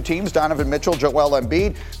those two teams, Donovan Mitchell, Joel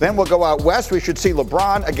Embiid. Then we'll go out west. We should see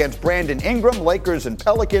LeBron against Brandon Ingram, Lakers and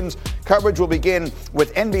Pelicans. Coverage will begin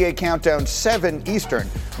with NBA Countdown 7 Eastern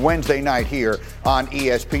Wednesday night here on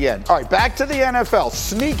ESPN. All right, back to the NFL.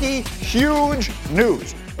 Sneaky, huge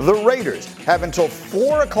news. The Raiders have until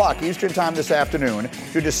 4 o'clock Eastern time this afternoon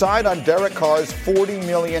to decide on Derek Carr's $40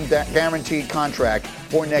 million guaranteed contract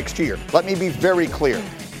for next year. Let me be very clear.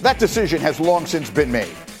 That decision has long since been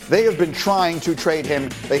made. They have been trying to trade him.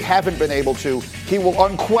 They haven't been able to. He will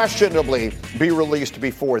unquestionably be released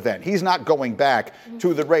before then. He's not going back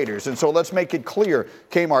to the Raiders. And so let's make it clear,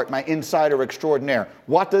 Kmart, my insider extraordinaire.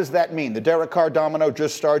 What does that mean? The Derek Carr domino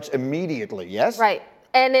just starts immediately, yes? Right.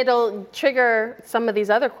 And it'll trigger some of these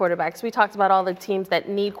other quarterbacks. We talked about all the teams that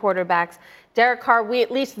need quarterbacks. Derek Carr, we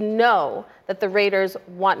at least know that the Raiders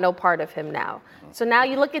want no part of him now. So now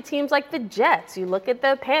you look at teams like the Jets, you look at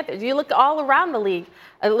the Panthers, you look all around the league,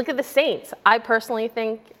 look at the Saints. I personally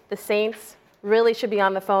think the Saints really should be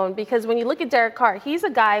on the phone because when you look at Derek Carr, he's a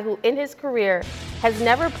guy who in his career has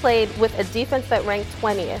never played with a defense that ranked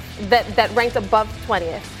 20th, that ranked above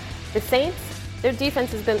 20th. The Saints, their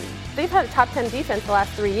defense has been, they've had a top 10 defense the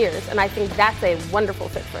last 3 years, and I think that's a wonderful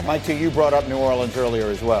fit for him. Mike T, you brought up New Orleans earlier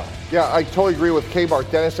as well. Yeah, I totally agree with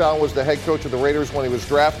Kmart. Dennis Allen was the head coach of the Raiders when he was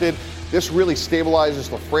drafted. This really stabilizes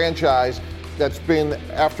the franchise that's been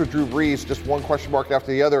after Drew Brees, just one question mark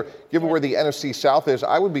after the other. Given where the NFC South is,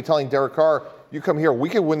 I would be telling Derek Carr, you come here, we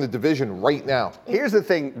can win the division right now. Here's the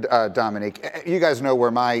thing, Dominic. You guys know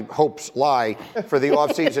where my hopes lie for the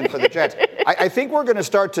offseason for the Jets. I think we're going to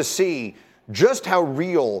start to see just how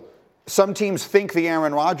real some teams think the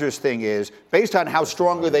Aaron Rodgers thing is based on how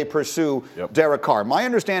strongly they pursue Derek Carr. My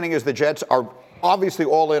understanding is the Jets are obviously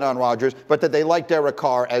all in on Rodgers, but that they like Derek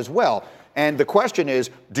Carr as well. And the question is,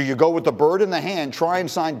 do you go with the bird in the hand, try and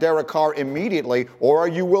sign Derek Carr immediately, or are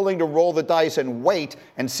you willing to roll the dice and wait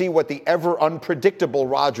and see what the ever unpredictable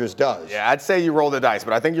Rodgers does? Yeah, I'd say you roll the dice,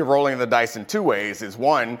 but I think you're rolling the dice in two ways. Is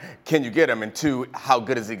one, can you get him? And two, how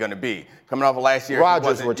good is he going to be? Coming off of last year,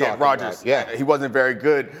 Rodgers, we're talking about. Yeah. He wasn't very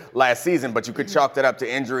good last season, but you could chalk that up to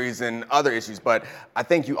injuries and other issues. But I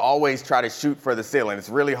think you always try to shoot for the ceiling. It's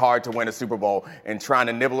really hard to win a Super Bowl, and trying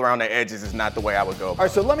to nibble around the edges is not the way I would go. All right,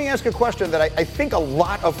 so let me ask a question that I think a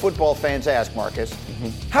lot of football fans ask, Marcus.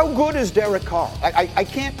 How good is Derek Carr? I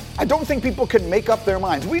don't think people can make up their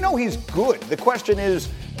minds. We know he's good. The question is,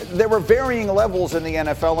 there are varying levels in the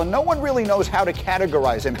NFL, and no one really knows how to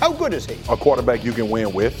categorize him. How good is he? A quarterback you can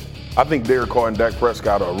win with. I think Derek Carr and Dak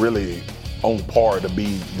Prescott are really on par to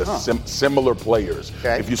be the similar players.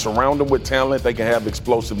 Okay. If you surround them with talent, they can have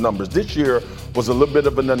explosive numbers. This year was a little bit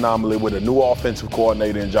of an anomaly with a new offensive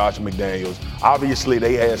coordinator in Josh McDaniels. Obviously,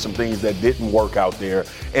 they had some things that didn't work out there.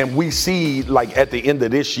 And we see, like, at the end of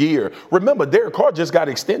this year, remember, Derek Carr just got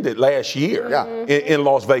extended last year in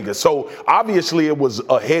Las Vegas. So, obviously, it was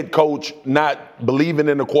a head coach not believing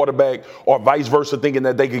in the quarterback or vice versa, thinking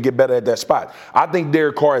that they could get better at that spot. I think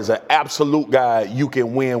Derek Carr is an absolute guy you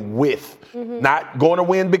can win with. Not going to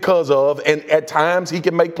win because of, and at times he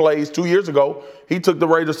can make plays. 2 years ago, he took the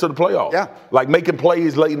Raiders to the playoffs. Yeah. Like making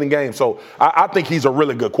plays late in the game. So I think he's a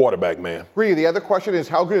really good quarterback, man. Bree, the other question is,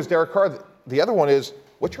 how good is Derek Carr? The other one is,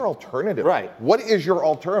 what's your alternative? Right. What is your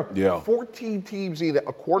alternative? Yeah. 14 teams need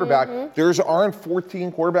a quarterback. There aren't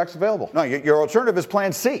 14 quarterbacks available. No, your alternative is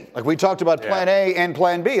Plan C. Like we talked about Plan A and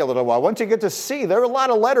Plan B a little while. Once you get to C, there are a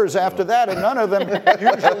lot of letters after that, and none of them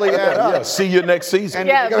usually add up. Yeah, see you next season.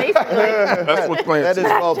 Basically. That's what Plan That C is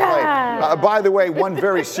well played. By the way, one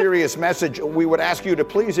very serious message. We would ask you to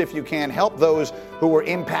please, if you can, help those who were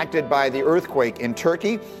impacted by the earthquake in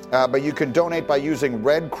Turkey. But you can donate by using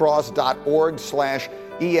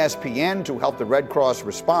redcross.org/ESPN to help the Red Cross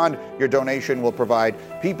respond. Your donation will provide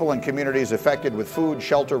people and communities affected with food,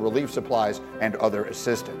 shelter, relief supplies, and other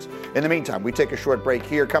assistance. In the meantime, we take a short break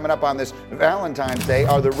here. Coming up on this Valentine's Day,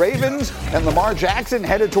 are the Ravens and Lamar Jackson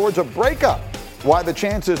headed towards a breakup? Why the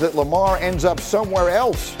chances that Lamar ends up somewhere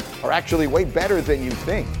else are actually way better than you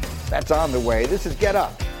think. That's on the way. This is Get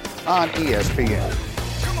Up on ESPN.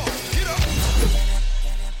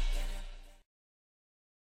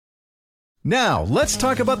 Now, let's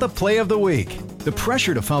talk about the play of the week. The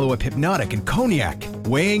pressure to follow up Hypnotic and Cognac,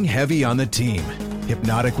 weighing heavy on the team.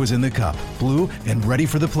 Hypnotic was in the cup, blue, and ready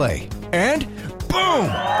for the play. And boom!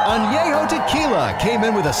 Añejo Tequila came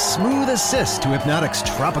in with a smooth assist to Hypnotic's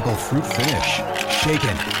tropical fruit finish.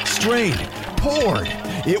 Shaken, strained, poured.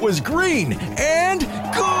 It was green and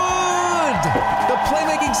good! The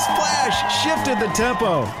playmaking splash shifted the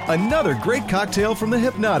tempo. Another great cocktail from the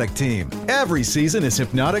Hypnotic team. Every season is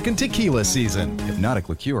Hypnotic and Tequila season. Hypnotic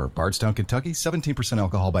Liqueur, Bardstown, Kentucky, 17%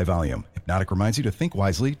 alcohol by volume. Hypnotic reminds you to think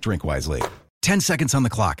wisely, drink wisely. 10 seconds on the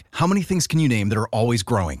clock. How many things can you name that are always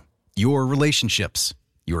growing? Your relationships,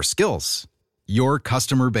 your skills, your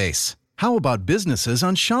customer base. How about businesses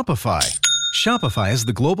on Shopify? Shopify is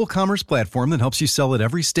the global commerce platform that helps you sell at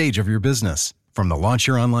every stage of your business. From the launch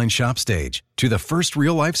your online shop stage, to the first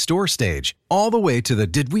real-life store stage, all the way to the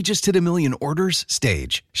did we just hit 1 million orders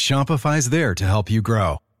stage, Shopify's there to help you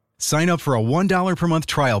grow. Sign up for a $1 per month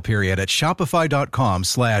trial period at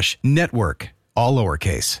shopify.com/network, all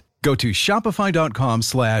lowercase. Go to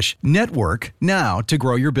shopify.com/network now to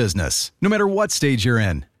grow your business, no matter what stage you're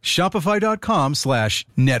in.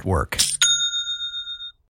 Shopify.com/network.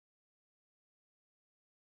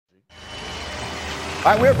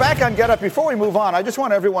 All right, we're back on Get Up. Before we move on, I just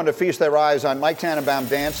want everyone to feast their eyes on Mike Tannenbaum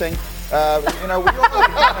dancing. We all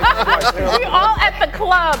at the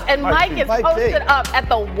club, and Mike is posted up at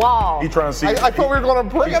the wall. He trying to see. I thought we were going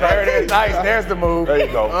to bring it. There it is. Nice. There's the move. There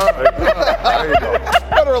you go. There you go.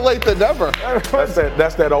 Better late than never.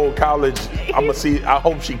 That's that old college. I'm gonna see. I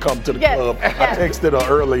hope she come to the club. I texted her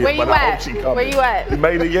earlier, Where you but I at? hope she come. Where you at? You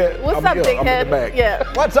made it yet? What's I'm up, here. big I'm head? in the back. Yeah.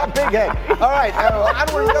 What's up, big head? All right, how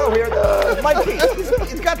do we go here? Mike,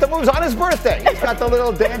 he's got the moves on his birthday. He's got the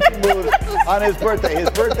little dancing moves on his birthday. His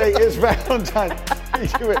birthday is Valentine's.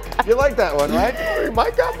 You like that one, right?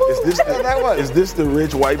 Mike got moves. Is this the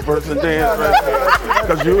rich white person dance?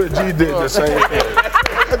 Because you and G did the same thing.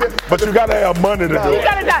 But you gotta have money to do it. You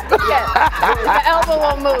gotta not. Yeah. The elbow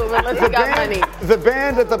won't move unless you got money. The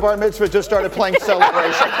band at the bar mitzvah just started playing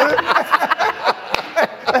Celebration.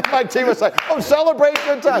 And my team was like, "Oh,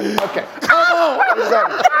 Celebration time." Okay.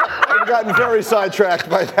 We've gotten very sidetracked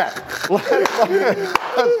by that.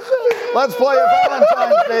 Let's play a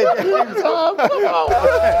Valentine's Day game.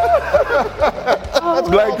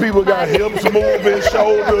 Black people got hips moving,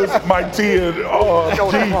 shoulders. Mike T and G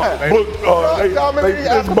they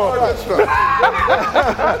fist bumping.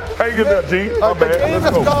 Hang in there, G. The game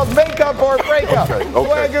is called Make Up or Break Up. Okay.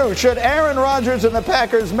 Swagoo, should Aaron Rodgers and the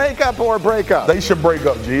Packers make up or break up? They should break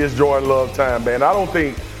up, G. It's Jordan Love time, man. I don't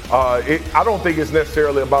think it's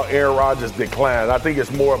necessarily about Aaron Rodgers' decline. I think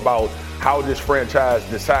it's more about how this franchise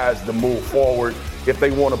decides to move forward. If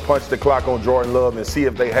they want to punch the clock on Jordan Love and see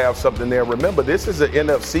if they have something there. Remember, this is an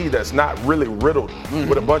NFC that's not really riddled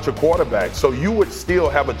with a bunch of quarterbacks. So you would still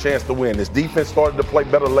have a chance to win. This defense started to play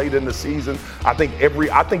better late in the season. I think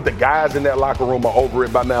the guys in that locker room are over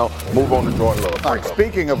it by now. Move on to Jordan Love. All right,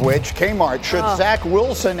 speaking of which, Kmart, should Zach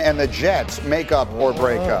Wilson and the Jets make up or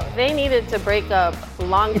break up? They needed to break up a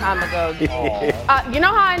long time ago. You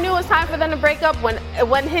know how I knew it was time for them to break up?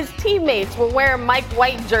 When his teammates were wearing Mike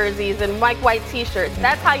White jerseys and Mike White t-shirts.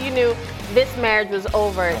 That's how you knew this marriage was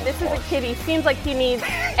over. This is a kid. He seems like he needs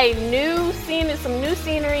a new scene and some new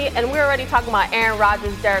scenery. And we're already talking about Aaron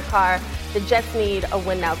Rodgers, Derek Carr. The Jets need a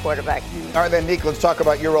win-now quarterback. All right, then, Nick, let's talk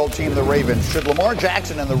about your old team, the Ravens. Should Lamar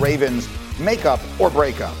Jackson and the Ravens make up or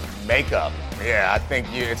break up? Make up. Yeah, I think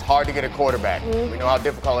it's hard to get a quarterback. We know how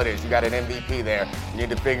difficult it is. You got an MVP there. You need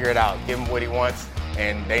to figure it out. Give him what he wants,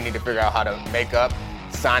 and they need to figure out how to make up.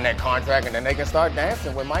 Sign that contract, and then they can start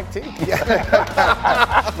dancing with Mike T. Mike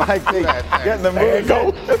T. Getting the move.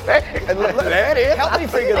 Help me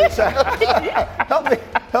figure this out.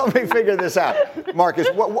 Help me figure this out, Marcus.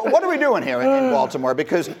 What are we doing here in Baltimore?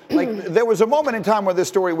 Because there was a moment in time where this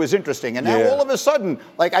story was interesting, and now all of a sudden,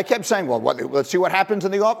 I kept saying, let's see what happens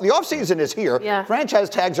in the offseason is here. Yeah. Franchise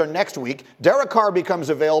tags are next week. Derek Carr becomes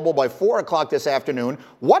available by 4:00 this afternoon.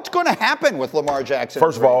 What's going to happen with Lamar Jackson?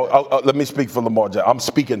 First of all, let me speak for Lamar Jackson. I'm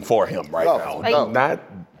speaking for him right now.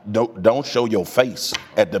 Don't show your face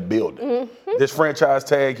at the building. This franchise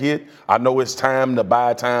tag hit. I know it's time to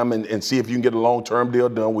buy time and see if you can get a long-term deal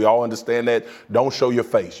done. We all understand that. Don't show your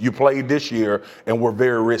face. You played this year and were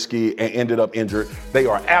very risky and ended up injured. They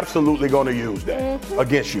are absolutely going to use that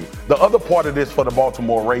against you. The other part of this for the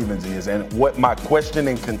Baltimore Ravens is, and what my question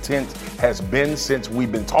and content has been since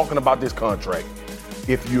we've been talking about this contract,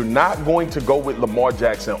 if you're not going to go with Lamar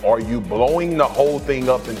Jackson, are you blowing the whole thing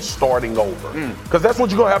up and starting over? Because that's what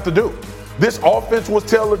you're going to have to do. This offense was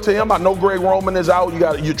tailored to him. I know Greg Roman is out.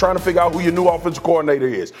 You're trying to figure out who your new offensive coordinator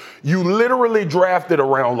is. You literally drafted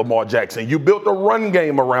around Lamar Jackson. You built a run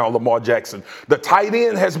game around Lamar Jackson. The tight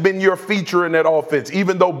end has been your feature in that offense,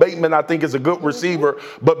 even though Bateman, I think, is a good receiver,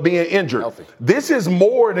 but being injured. Healthy. This is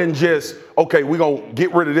more than just, okay, we're going to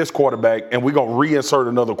get rid of this quarterback and we're going to reinsert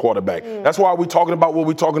another quarterback. That's why we're talking about what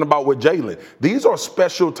we're talking about with Jalen. These are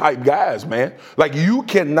special type guys, man. Like, you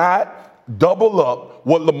cannot double up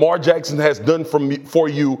what Lamar Jackson has done for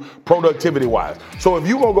you productivity-wise. So if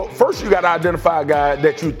you're going to go, first you got to identify a guy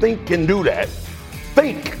that you think can do that.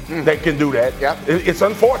 That can do that. Yep. It's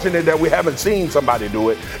unfortunate that we haven't seen somebody do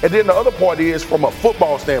it. And then the other part is, from a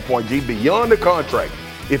football standpoint, G, beyond the contract,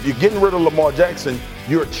 if you're getting rid of Lamar Jackson,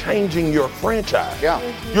 you're changing your franchise. Yeah.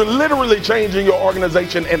 You're literally changing your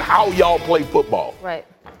organization and how y'all play football. Right.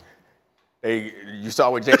 Hey, you saw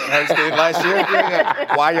what Jalen Hurts did last year?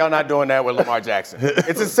 Why y'all not doing that with Lamar Jackson?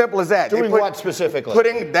 It's as simple as that. Doing what specifically?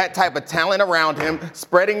 Putting that type of talent around him,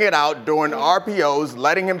 spreading it out, doing RPOs,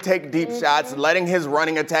 letting him take deep shots, letting his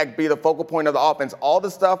running attack be the focal point of the offense. All the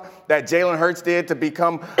stuff that Jalen Hurts did to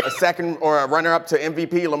become a second or a runner-up to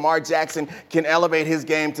MVP, Lamar Jackson can elevate his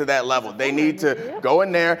game to that level. They need to go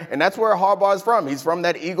in there, and that's where Harbaugh is from. He's from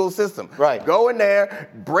that Eagles system. Right. Go in there,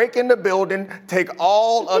 break in the building, take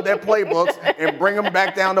all of their playbooks, and bring them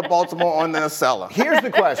back down to Baltimore on the cellar. Here's the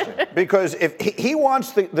question, because if he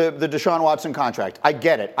wants the Deshaun Watson contract, I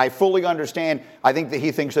get it. I fully understand. I think that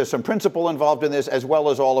he thinks there's some principle involved in this as well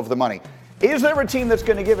as all of the money. Is there a team that's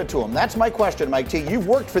going to give it to him? That's my question, Mike T. You've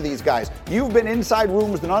worked for these guys. You've been inside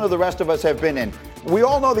rooms that none of the rest of us have been in. We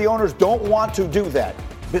all know the owners don't want to do that.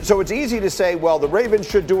 So it's easy to say, well, the Ravens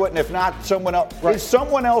should do it, and if not, someone else. Right. Is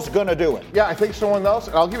someone else going to do it? Yeah, I think someone else.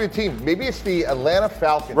 And I'll give you a team. Maybe it's the Atlanta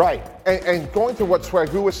Falcons. Right. And going to what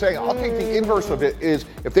Swagoo was saying, I'll take the inverse of it is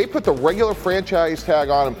if they put the regular franchise tag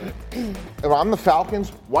on him, if I'm the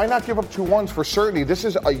Falcons, why not give up 2 ones for certainty? This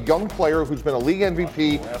is a young player who's been a league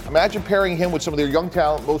MVP. Imagine pairing him with some of their young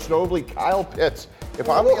talent, most notably Kyle Pitts. If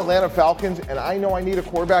I'm the Atlanta Falcons and I know I need a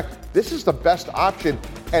quarterback, this is the best option.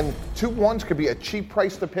 And 2 ones could be a cheap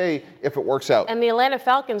price to pay if it works out. And the Atlanta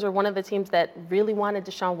Falcons are one of the teams that really wanted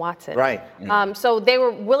Deshaun Watson. Right. So they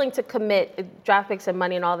were willing to commit draft picks and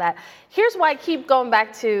money and all that. Here's why I keep going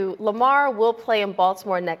back to Lamar will play in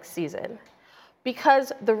Baltimore next season.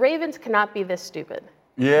 Because the Ravens cannot be this stupid.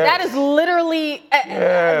 Yes. That is literally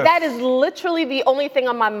the only thing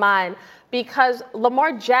on my mind, because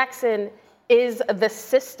Lamar Jackson is the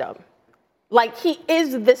system. Like, he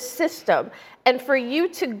is the system. And for you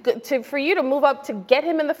to move up to get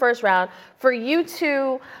him in the first round, for you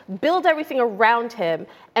to build everything around him,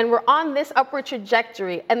 and we're on this upward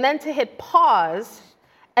trajectory, and then to hit pause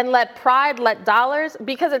and let pride, let dollars,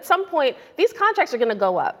 because at some point, these contracts are going to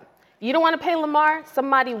go up. You don't want to pay Lamar,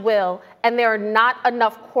 somebody will, and there are not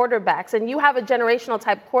enough quarterbacks. And you have a generational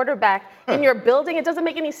type quarterback in your building. It doesn't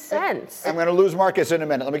make any sense. I'm going to lose Marcus in a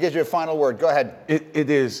minute. Let me get you a final word. Go ahead.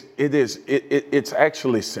 It's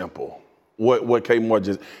actually simple. What Kate Moore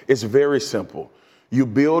just, it's very simple. You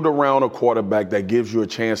build around a quarterback that gives you a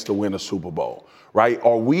chance to win a Super Bowl, right?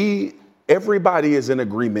 Everybody is in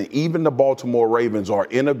agreement, even the Baltimore Ravens are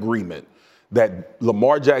in agreement that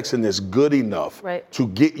Lamar Jackson is good enough to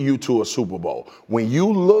get you to a Super Bowl. When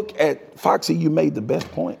you look at, Foxy, you made the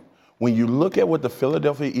best point. When you look at what the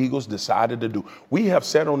Philadelphia Eagles decided to do, we have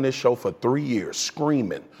sat on this show for 3 years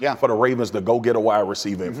screaming for the Ravens to go get a wide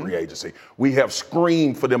receiver in free agency. We have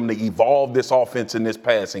screamed for them to evolve this offense in this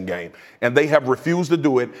passing game, and they have refused to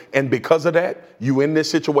do it. And because of that, you in this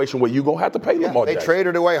situation where you're going to have to pay Lamar Jackson. They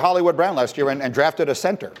traded away Hollywood Brown last year and drafted a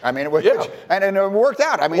center. I mean, it worked out. I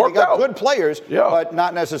mean, they got good players, but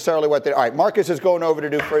not necessarily what they. All right, Marcus is going over to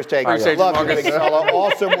do first take. Appreciate Love you, big fellow.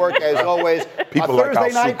 Awesome work as always. People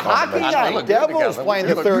Thursday night hockey night. Devils playing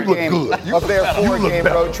the third game of their 4-game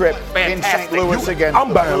road trip in St. Louis again.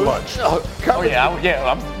 I'm buying lunch. You are.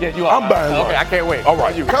 I'm buying lunch. Okay, I can't wait. All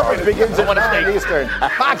right. Coverage begins at 9 Eastern.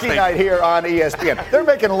 Hockey night here on ESPN. They're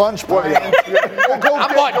making lunch plans.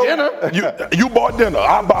 I bought dinner. You bought dinner.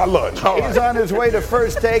 I'll buy lunch. He's on his way to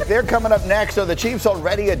first take. They're coming up next. Are the Chiefs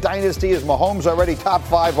already a dynasty? Is Mahomes already top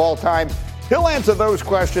 5 all time? He'll answer those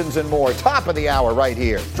questions and more. Top of the hour right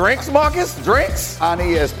here. Drinks, Marcus? Drinks? On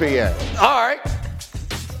ESPN. All right.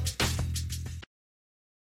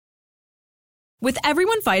 With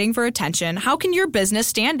everyone fighting for attention, how can your business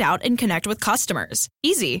stand out and connect with customers?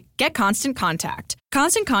 Easy. Get Constant Contact.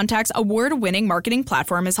 Constant Contact's award-winning marketing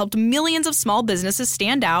platform has helped millions of small businesses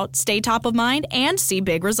stand out, stay top of mind, and see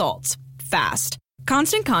big results. Fast.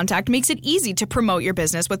 Constant Contact makes it easy to promote your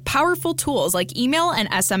business with powerful tools like email and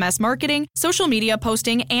SMS marketing, social media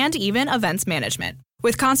posting, and even events management.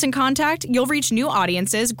 With Constant Contact, you'll reach new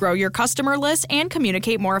audiences, grow your customer list, and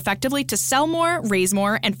communicate more effectively to sell more, raise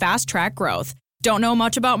more, and fast-track growth. Don't know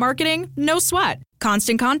much about marketing? No sweat.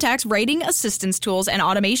 Constant Contact's writing assistance tools and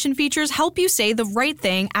automation features help you say the right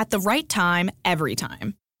thing at the right time, every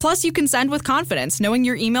time. Plus, you can send with confidence, knowing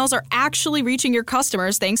your emails are actually reaching your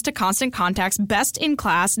customers thanks to Constant Contact's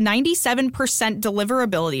best-in-class 97%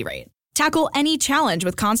 deliverability rate. Tackle any challenge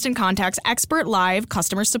with Constant Contact's expert live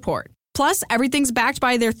customer support. Plus, everything's backed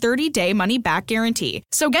by their 30-day money-back guarantee.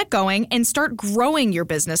 So get going and start growing your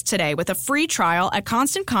business today with a free trial at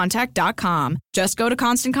ConstantContact.com. Just go to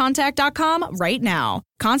ConstantContact.com right now.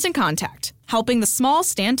 Constant Contact, helping the small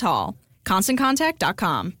stand tall.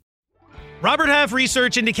 ConstantContact.com. Robert Half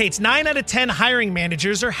research indicates 9 out of 10 hiring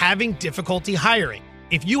managers are having difficulty hiring.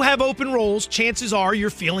 If you have open roles, chances are you're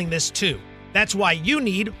feeling this too. That's why you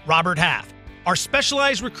need Robert Half. Our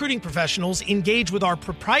specialized recruiting professionals engage with our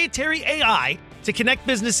proprietary AI to connect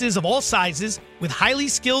businesses of all sizes with highly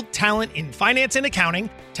skilled talent in finance and accounting,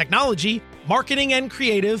 technology, marketing and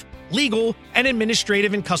creative, legal, and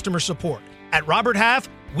administrative and customer support. At Robert Half,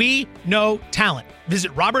 we know talent.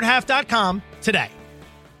 Visit roberthalf.com today.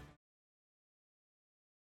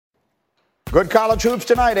 Good college hoops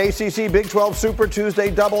tonight. ACC Big 12 Super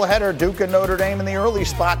Tuesday doubleheader. Duke and Notre Dame in the early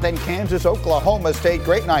spot. Then Kansas, Oklahoma State.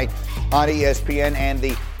 Great night on ESPN and the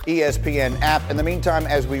ESPN app. In the meantime,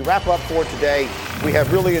 as we wrap up for today, we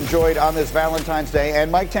have really enjoyed on this Valentine's Day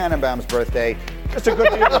and Mike Tannenbaum's birthday. Just a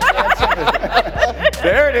good deal of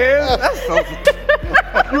There it is. That's so...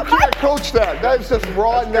 You can't coach that. That's just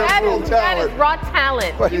raw natural talent. That is raw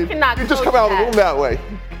talent. You cannot coach that. You just come out of the room that way.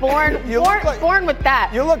 Born with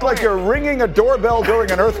that. You look like you're ringing a doorbell during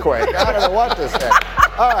an earthquake. I don't know what to say.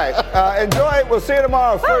 All right, enjoy it. We'll see you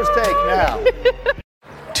tomorrow. First Take now.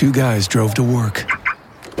 Two guys drove to work.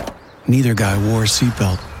 Neither guy wore a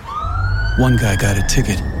seatbelt. One guy got a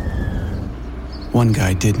ticket. One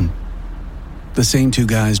guy didn't. The same two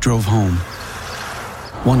guys drove home.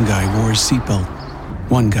 One guy wore his seatbelt.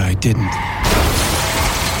 One guy didn't.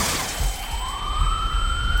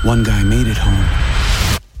 One guy made it home.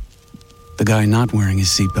 The guy not wearing his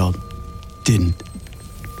seatbelt didn't.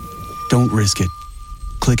 Don't risk it.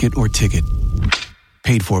 Click it or ticket.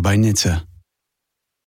 Paid for by NHTSA.